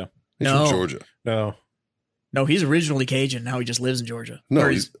 Georgia. Yeah. He's No. from Georgia. No. He's originally Cajun. Now he just lives in Georgia. No, Or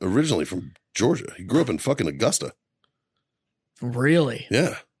he's originally from Georgia. He grew up in fucking Augusta. really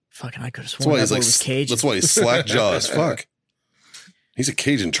Yeah. fucking. I could have That's sworn why that he's boy like. was Cajun. That's why he's slack jaw as fuck. He's a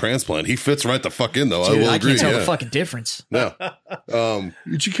Cajun transplant. He fits right the fuck in though. Dude, I will I agree. can't tell Yeah. the fucking difference. No.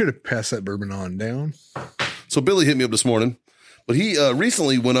 Would you care to pass that bourbon on down? So Billy hit me up this morning, but he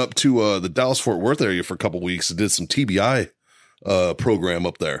recently went up to the Dallas-Fort Worth area for a couple weeks and did some TBI program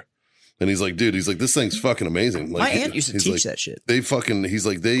up there. And he's like, dude, this thing's fucking amazing. Like, My aunt used to he's teach like, that shit.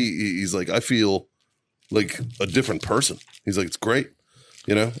 He's like, I feel like a different person. He's like, it's great,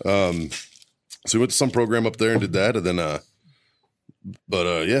 So we went to some program up there and did that, and then,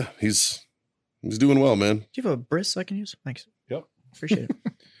 yeah, he's doing well, man. Do you have a bris I can use? Thanks. Yep. Appreciate it.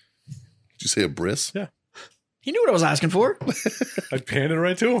 Did you say a bris? Yeah. He knew what I was asking for. I panned it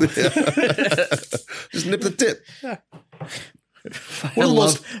right to him. Just nip the tip, I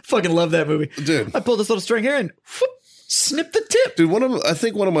fucking love that movie. dude. I pulled this little string here and whoop, snip the tip. Dude, I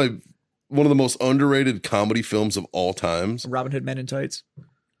think one of the most underrated comedy films of all times. Robin Hood Men in Tights.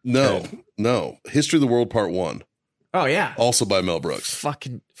 No. History of the World Part 1. Oh yeah. Also by Mel Brooks.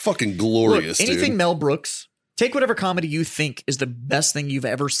 Fucking Glorious, look, anything dude. Mel Brooks. Take whatever comedy you think is the best thing you've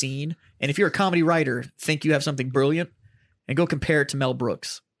ever seen, and if you're a comedy writer, think you have something brilliant, and go compare it to Mel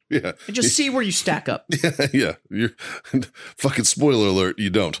Brooks, Yeah. and just see where you stack up. Yeah. You're fucking spoiler alert,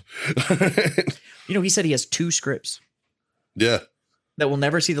 you don't. He said he has 2 scripts Yeah. that will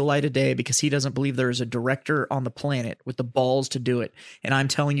never see the light of day because he doesn't believe there is a director on the planet with the balls to do it. And I'm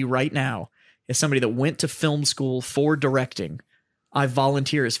telling you right now, as somebody that went to film school for directing, I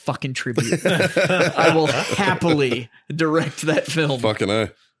volunteer as fucking tribute. I will happily direct that film. Fucking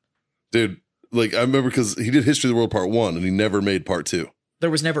I. Dude, like I remember because he did History of the World Part 1 and he never made Part 2. There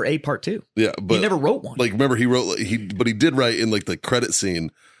was never a part 2. Yeah, but He never wrote one. like remember he did write in like the credit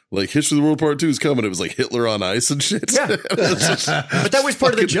scene like History of the World Part 2 is coming. It was like Hitler on ice and shit. Yeah. But that was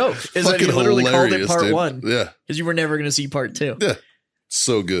part of the joke. Is that he fucking literally called it hilarious, part dude. 1. Yeah. Because you were never going to see part 2. Yeah.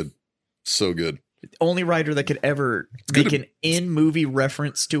 So good. So good. Only writer that could ever make an in-movie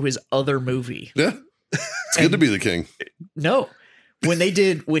reference to his other movie. Yeah. It's good to be the king. No. When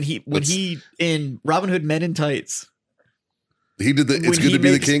he in Robin Hood Men in Tights, He did the It's When Good he to Be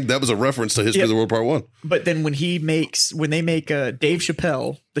the makes- King. That was a reference to History of the World Part 1. but then when they make Dave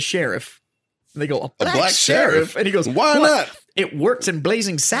Chappelle the sheriff, they go, a black sheriff. And he goes, Why "What? not? It works in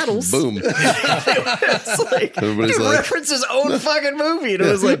Blazing Saddles." Boom. It's like, Everybody's he like- referenced his own fucking movie. And it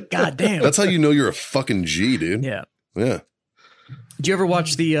was like, God damn. That's how you know you're a fucking G, dude. Yeah. Yeah. Did you ever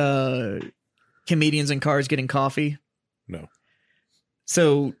watch the comedians in cars getting coffee? No.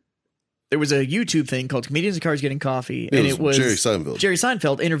 So there was a YouTube thing called Comedians in Cars Getting Coffee, and it was Jerry Seinfeld. Jerry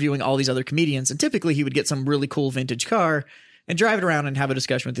Seinfeld interviewing all these other comedians, and typically he would get some really cool vintage car and drive it around and have a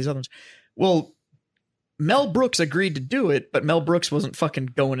discussion with these other ones. Well, Mel Brooks agreed to do it, but Mel Brooks wasn't fucking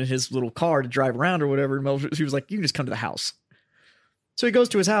going in his little car to drive around or whatever. He was like, "You can just come to the house." So he goes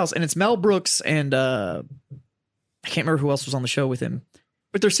to his house, and it's Mel Brooks and I can't remember who else was on the show with him,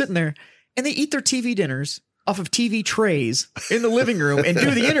 but they're sitting there and they eat their TV dinners off of TV trays in the living room and do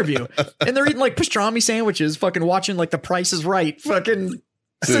the interview. And they're eating like pastrami sandwiches, fucking watching like The Price is Right, fucking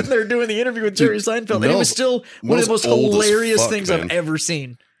sitting there doing the interview with Jerry Seinfeld. And it was still one of the most Mel's old as hilarious fuck, things man. I've ever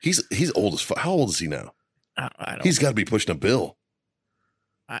seen. He's old as fuck. How old is he now? I don't, He's got to be pushing a bill.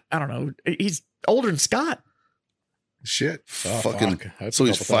 I don't know. He's older than Scott. Shit. Fucking. fuck. That's So a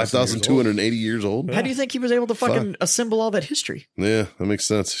he's couple thousand years old. 5,280 years old. How do you think he was able to fucking assemble all that history? Yeah, that makes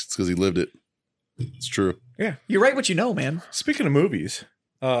sense. It's because he lived it. It's true. Yeah, you write what you know, man. Speaking of movies,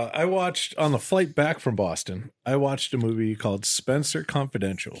 I watched on the flight back from Boston. I watched a movie called Spencer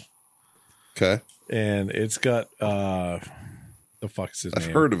Confidential, Okay. and it's got the fuck's his I've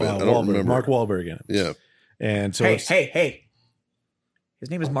name? heard of it. I don't Wahlberg, remember. Mark Wahlberg in it. Yeah. And so, Hey. His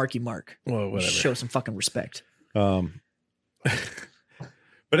name is Marky Mark. well, whatever. Show some fucking respect.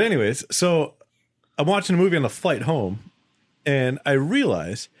 But anyways, so I'm watching a movie on the flight home, and I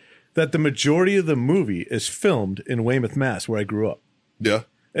realize that the majority of the movie is filmed in Weymouth, Mass, where I grew up. Yeah.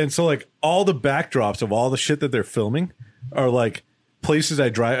 And so, like, all the backdrops of all the shit that they're filming are like places I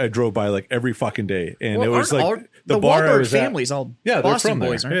drove by like every fucking day, and Well, it was aren't like all- the the bar I Wahlberg was at. family's all Yeah, they're Boston from there.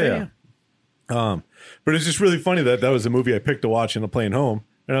 boys, aren't Yeah, they? yeah. But it's just really funny that was the movie I picked to watch in the plane home,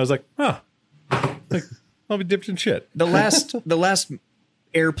 and I was like, like I'll be dipped in shit. The last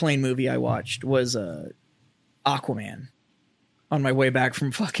airplane movie I watched was Aquaman on my way back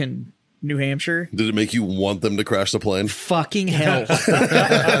from fucking New Hampshire. Did it make you want them to crash the plane? Fucking hell.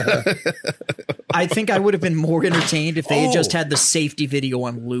 I think I would have been more entertained if they had just had the safety video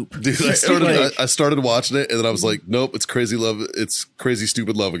on loop. Dude, I started watching it and then I was like, nope, it's crazy love. It's crazy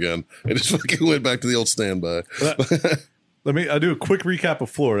stupid love again. I just fucking went back to the old standby. I'll do a quick recap of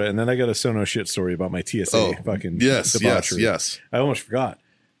Florida, and then I got a Sono shit story about my TSA fucking debauchery. Yes. I almost forgot.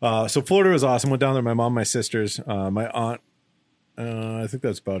 So Florida was awesome. Went down there. My mom, my sisters, my aunt. I think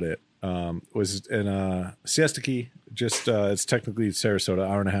that's about it. Was in Siesta Key. Just it's technically Sarasota,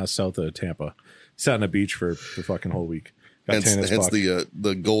 hour and a half south of Tampa. Sat on the beach for the fucking whole week. Got Hence tan as fuck.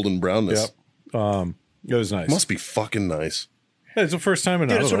 the golden brownness. Yep. It was nice. Must be fucking nice. Yeah, it's the first time in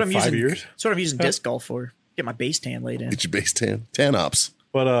Dude, I don't know, 5 years. That's what I'm using disc golf for. Get my base tan laid in. Get your base tan ops.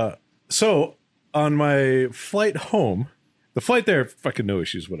 But so on my flight home, the flight there, fucking no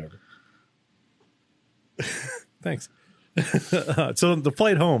issues, whatever. Thanks. So the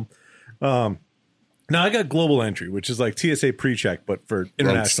flight home, now I got global entry, which is like TSA pre-check, but for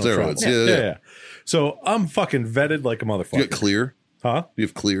international travel. steroids. Yeah. So I'm fucking vetted like a motherfucker. You got clear? Huh? You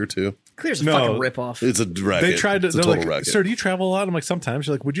have clear too? Clear's a No. fucking ripoff. It's a racket. They tried to. It's a They're total like, racket. sir, do you travel a lot? I'm like, sometimes.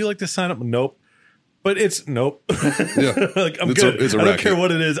 You're like, would you like to sign up? Nope. But it's nope. Yeah. Like I'm It's good. it's I don't racket. care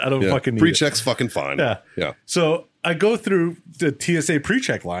what it is. I don't Yeah. fucking need it. Pre-check's fucking fine. Yeah. Yeah. So I go through the TSA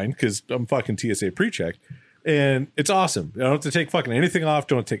pre-check line because I'm fucking TSA pre-check, and it's awesome. I don't have to take fucking anything off.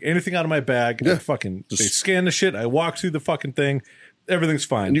 Don't take anything out of my bag. Yeah. I fucking they scan the shit. I walk through the fucking thing. Everything's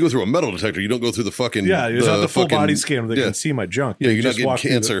fine. And you go through a metal detector. You don't go through the fucking yeah, it's not the full fucking- body scan where they yeah. can see my junk. Yeah, They you're not just getting walk through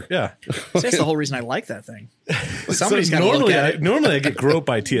the- cancer. yeah. See, that's the whole reason I like that thing. Somebody's So got to look normally, at it. normally I get groped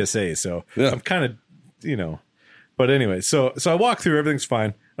by TSA, so Yeah. I'm kind of, But anyway, so I walk through, everything's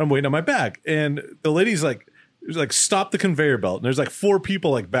fine. I'm waiting on my bag, and the lady's like, stop the conveyor belt. And there's like 4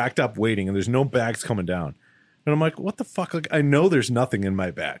 people like backed up waiting, and there's no bags coming down. And I'm like, what the fuck? Like, I know there's nothing in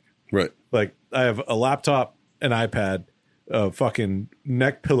my bag. Right. Like, I have a laptop, an iPad, a fucking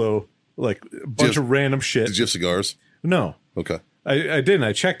neck pillow, like a bunch of random shit. Did you have cigars? No, Okay. I didn't.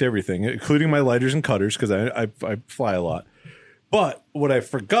 I checked everything, including my lighters and cutters, because I fly a lot. But what I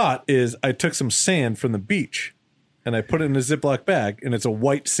forgot is I took some sand from the beach, and I put it in a Ziploc bag, and it's a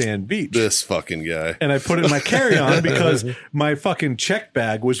white sand beach. This fucking guy. And I put it in my carry-on because my fucking check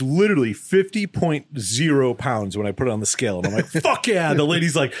bag was literally 50.0 pounds when I put it on the scale. And I'm like, fuck yeah. The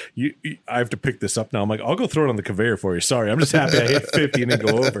lady's like, I have to pick this up now. I'm like, I'll go throw it on the conveyor for you. Sorry. I'm just happy I hit 50 and didn't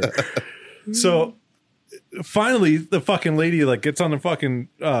go over. So finally, the fucking lady like gets on the fucking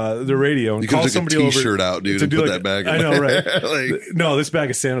the radio and You could calls take a somebody over. t-shirt out, dude, to and do put like- that bag in I know, there. right? Like- No, this bag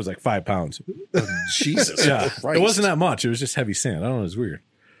of sand was like 5 pounds. Jesus. Yeah, Christ. it wasn't that much. It was just heavy sand. I don't know. It was weird.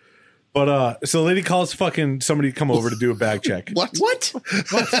 But so the lady calls fucking somebody to come over to do a bag check. What? What?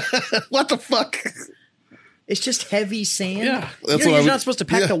 What the fuck? It's just heavy sand? Yeah. That's You're what I would- not supposed to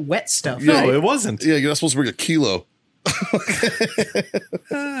pack yeah. the wet stuff. No, right? it wasn't. Yeah, you're not supposed to bring a kilo.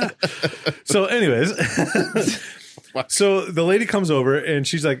 So, anyways, so the lady comes over and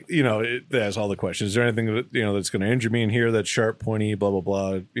she's like, it asks all the questions. Is there anything that, that's going to injure me in here? That's sharp, pointy, blah blah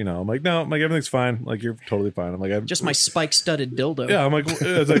blah. I'm like, no, I'm like everything's fine. Like you're totally fine. I'm like, Just my spike-studded dildo. yeah. I'm like,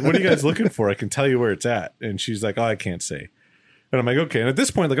 I was like, what are you guys looking for? I can tell you where it's at. And she's like, oh, I can't say. And I'm like, okay. And at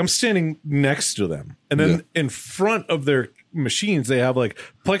this point, like I'm standing next to them, and then in front of their machines, they have like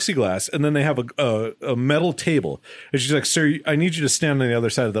plexiglass, and then they have a metal table. And she's like, sir, I need you to stand on the other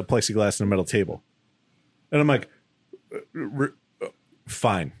side of the plexiglass and a metal table. And I'm like,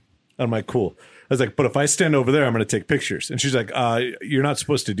 fine. I'm like, cool. was like, but if I stand over there, I'm going to take pictures. And she's like, you're not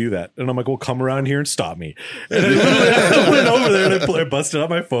supposed to do that. And I'm like, well, come around here and stop me. And I went over there and I busted out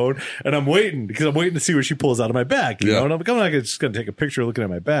my phone and I'm waiting because I'm waiting to see what she pulls out of my bag. You know? And I'm like, I'm not just going to take a picture looking at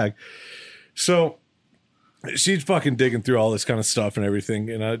my bag. So she's fucking digging through all this kind of stuff and everything.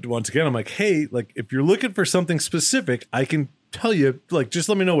 And once again, I'm like, hey, like if you're looking for something specific, I can tell you, like, just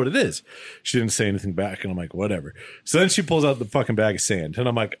let me know what it is. She didn't say anything back. And I'm like, whatever. So then she pulls out the fucking bag of sand. And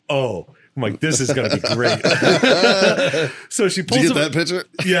I'm like, this is going to be great. So she pulls Did you get that picture?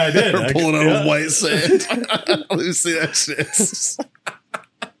 Yeah, I did. Her pulling out white sand. Let me see that shit.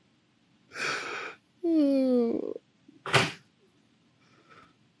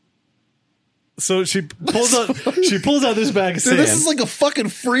 So she pulls out this bag of Dude, sand. this is like a fucking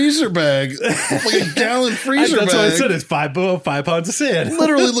freezer bag. Like a gallon freezer That's bag. what I said. It's 5 pounds of sand.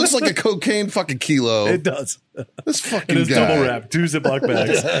 Literally looks like a cocaine fucking kilo. It does. This fucking And it's guy. double wrapped, 2 Ziploc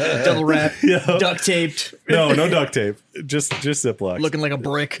bags. Double wrap, Yeah. duct taped, No duct tape. Just Ziploc. looking like a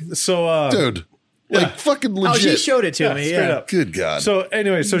brick. So, Dude. Like fucking Oh, legit. she showed it to me. straight Yeah. up. Good God. So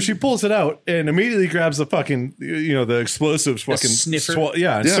anyway, so she pulls it out and immediately grabs the fucking, the explosives fucking sniffer? and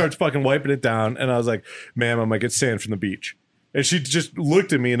Yeah. starts fucking wiping it down. And I was like, ma'am, I'm like, it's sand from the beach. And she just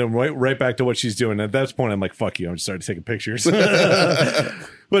looked at me and then right back to what she's doing. At that point, I'm like, fuck you. I'm just started taking pictures.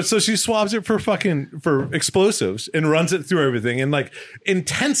 But so she swabs it for explosives and runs it through everything and like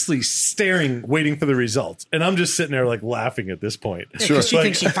intensely staring, waiting for the results. And I'm just sitting there like laughing at this point. Sure. She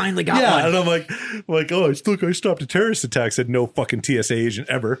thinks she finally got Yeah, one. and I'm like, oh, look, I stopped a terrorist attack. Said no fucking TSA agent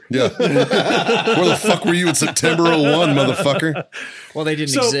ever. Yeah. Where the fuck were you in September 01, motherfucker? Well, they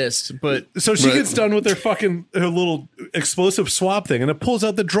didn't So- exist, but So she Right. gets done with her little explosive swab thing, and it pulls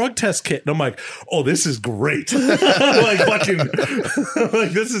out the drug test kit, and I'm like, oh, this is great. Like fucking,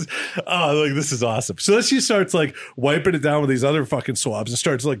 like this is awesome. So then she starts like wiping it down with these other fucking swabs, and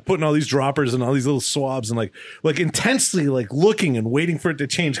starts like putting all these droppers and all these little swabs, and like intensely like looking and waiting for it to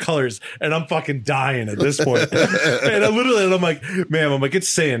change colors, and I'm fucking dying at this point. And I'm like, ma'am, I'm like, it's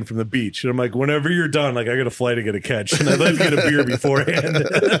sand from the beach, and I'm like, whenever you're done, like I got a flight to get a catch, and I'd like to get a beer beforehand.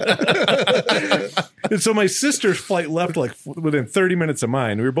 And so my sister's flight left like within 30 minutes of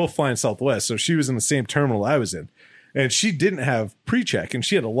mine. We were both flying Southwest, so she was in the same terminal I was in, and she didn't have pre-check, and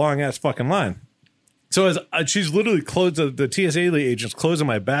she had a long ass fucking line. So as she's literally closed, the TSA agent's closing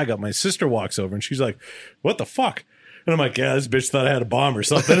my bag up. My sister walks over and she's like, "What the fuck?" And I'm like, yeah, this bitch thought I had a bomb or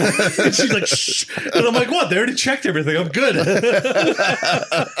something. And she's like, shh. And I'm like, what? They already checked everything. I'm good.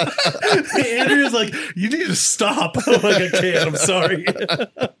 Andrea's like, you need to stop. I'm like, I can't. I'm sorry.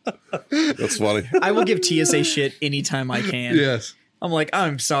 That's funny. I will give TSA shit anytime I can. Yes. I'm like,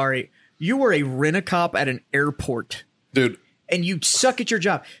 I'm sorry. You were a rent-a-cop at an airport. Dude, And you suck at your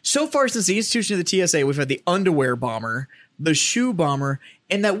job. So far since the institution of the TSA, we've had the underwear bomber, the shoe bomber,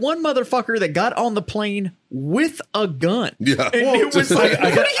 and that one motherfucker that got on the plane with a gun. Yeah. And Well, it was like, I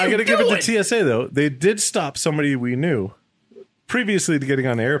what are you got to give it doing? to TSA, though. They did stop somebody we knew previously to getting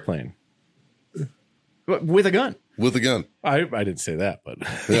on the airplane. With a gun. with a gun. I didn't say that, but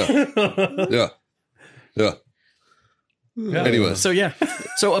Yeah. Yeah. Yeah. Anyway, So yeah.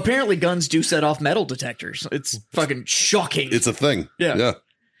 So apparently guns do set off metal detectors. It's fucking shocking. it's a thing. Yeah. Yeah.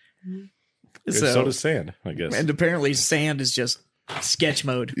 so does sand, I guess. And apparently sand is just sketch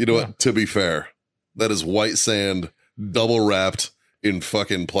mode. You know what? To be fair, that is white sand double wrapped in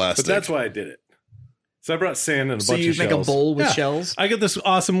fucking plastic. But that's why I did it. So I brought sand and a So bunch you of make shells. a bowl with Yeah. shells? I got this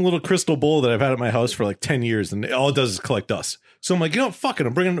awesome little crystal bowl that I've had at my house for like 10 years, and all it does is collect dust. So I'm like, you know what? Fuck it.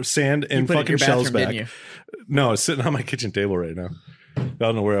 I'm bringing up sand and put it in fucking your shells bathroom, back. didn't No, it's sitting on my kitchen table right now. I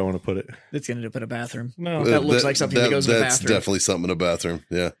don't know where I want to put it. It's going to end up in a bathroom. No. That looks like something that goes in a That's bathroom. definitely something in a bathroom.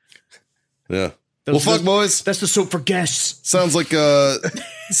 Yeah. Yeah. Those- well, fuck, boys. That's the soap for guests. Sounds like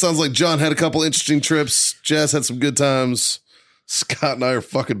John had a couple interesting trips. Jazz had some good times. Scott and I are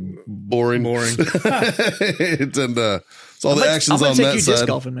fucking boring. and so all the actions I'm on gonna take that you disc side.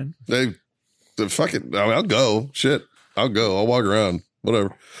 golfing, man. They fucking. I mean, I'll go. Shit, I'll go. I'll walk around.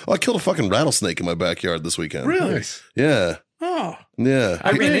 Whatever. Oh, I killed a fucking rattlesnake in my backyard this weekend. Really? Nice. Yeah. Oh. Yeah.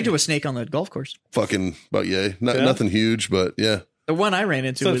 I ran into a snake on the golf course. Fucking about yay. Yeah? Nothing huge, but yeah. The one I ran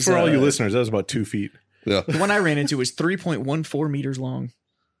into So was for all you listeners, that was about 2 feet. Yeah. The one I ran into was 3.14 meters long.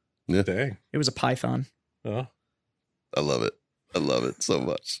 Dang. It was a python. Oh. I love it. I love it so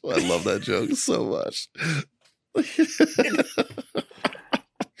much. I love that joke so much.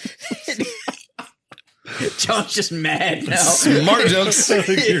 John's just mad now. Smart jokes. I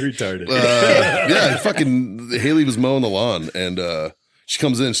think you're retarded. Yeah, fucking Haley was mowing the lawn and she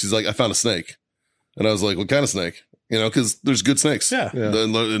comes in, she's like, I found a snake. And I was like, what kind of snake? You know, because there's good snakes. Yeah.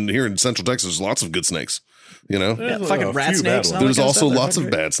 And here in Central Texas, there's lots of good snakes. You know, There's fucking a rat few snakes bad and all there's that kind of also stuff. lots They're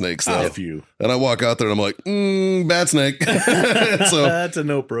of fucking bad snakes ones. though. A few. And I walk out there and I'm like, bad snake. so That's a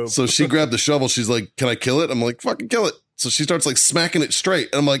no probe. so she grabbed the shovel. She's like, can I kill it? I'm like, fucking kill it. So she starts like smacking it straight.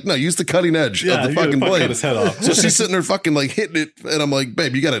 And I'm like, no, use the cutting edge Yeah, of the you gotta fucking fuck blade. cut his head off. So she's sitting there fucking like hitting it. And I'm like,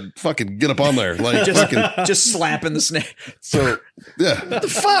 babe, you got to fucking get up on there. Like fucking. just slapping the snake. So yeah. What the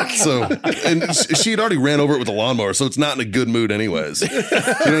fuck? So, and she had already ran over it with a lawnmower. So it's not in a good mood anyways. You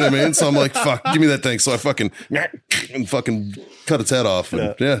know what I mean? So I'm like, fuck, give me that thing. So I fucking cut its head off.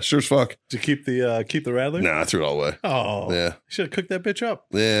 And yeah, sure as fuck. Did you keep the rattler? Nah, I threw it all away. Oh, Yeah. You should have cooked that bitch up.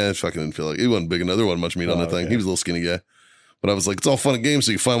 Yeah, I fucking didn't feel like it wasn't big enough. There wasn't much meat on Oh, that thing. okay. He was a little skinny guy. But I was like, it's all fun and games,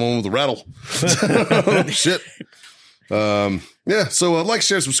 so you find one with a rattle. Shit. Yeah. So like,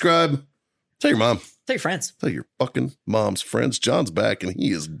 share, subscribe. Tell your mom. Tell your friends. Tell your fucking mom's friends. John's back and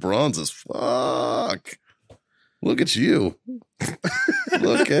he is bronze as fuck. Look at you.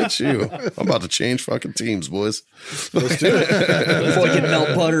 Look at you. I'm about to change fucking teams, boys. Boy can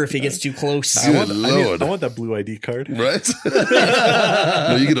melt butter if he gets too close. Good Lord. I want that blue ID card. Right?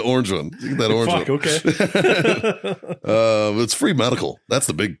 No, you get an orange one. You get that orange Fuck, one. okay. It's free medical. That's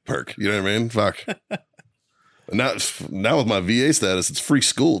the big perk. You know what I mean? Fuck. Now with my VA status, it's free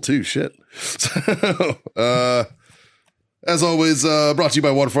school too. Shit. So, as always, brought to you by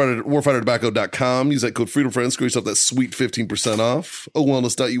warfightertobacco.com. Use that code FreedomFriends. Score yourself that sweet 15% off.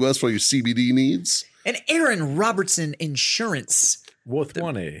 OWellness.us for all your CBD needs. And Aaron Robertson Insurance With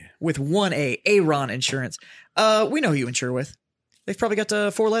 1A. with 1A, Aaron Insurance. We know who you insure with. They've probably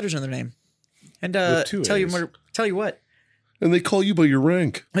got 4 letters in their name. And With 2 tell A's. you what. And they call you by your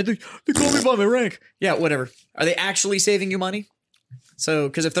rank. They call me by my rank. Yeah, whatever. Are they actually saving you money? So,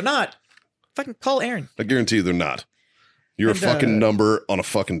 because if they're not, fucking call Aaron. I guarantee you they're not. You're a fucking number on a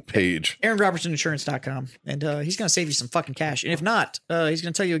fucking page. AaronRobertsonInsurance.com. And he's going to save you some fucking cash. And if not, he's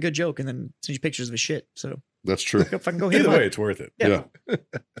going to tell you a good joke and then send you pictures of his shit. So That's true. go fucking go hit Either him up. way, it's worth it. Yeah.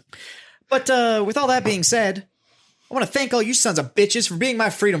 But with all that being said, I want to thank all you sons of bitches for being my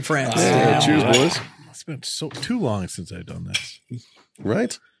freedom friends. Cheers, boys. It's been too long since I've done this.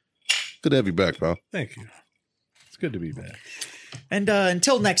 Right? Good to have you back, pal. Thank you. It's good to be back. And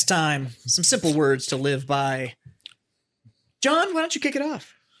until next time, some simple words to live by. John, why don't you kick it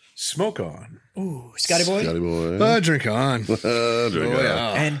off? Smoke on. Ooh, Scotty boy. Scotty boy. Drink on. Drink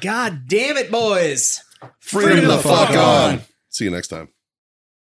on. And god damn it, boys. Freedom the fuck on. See you next time.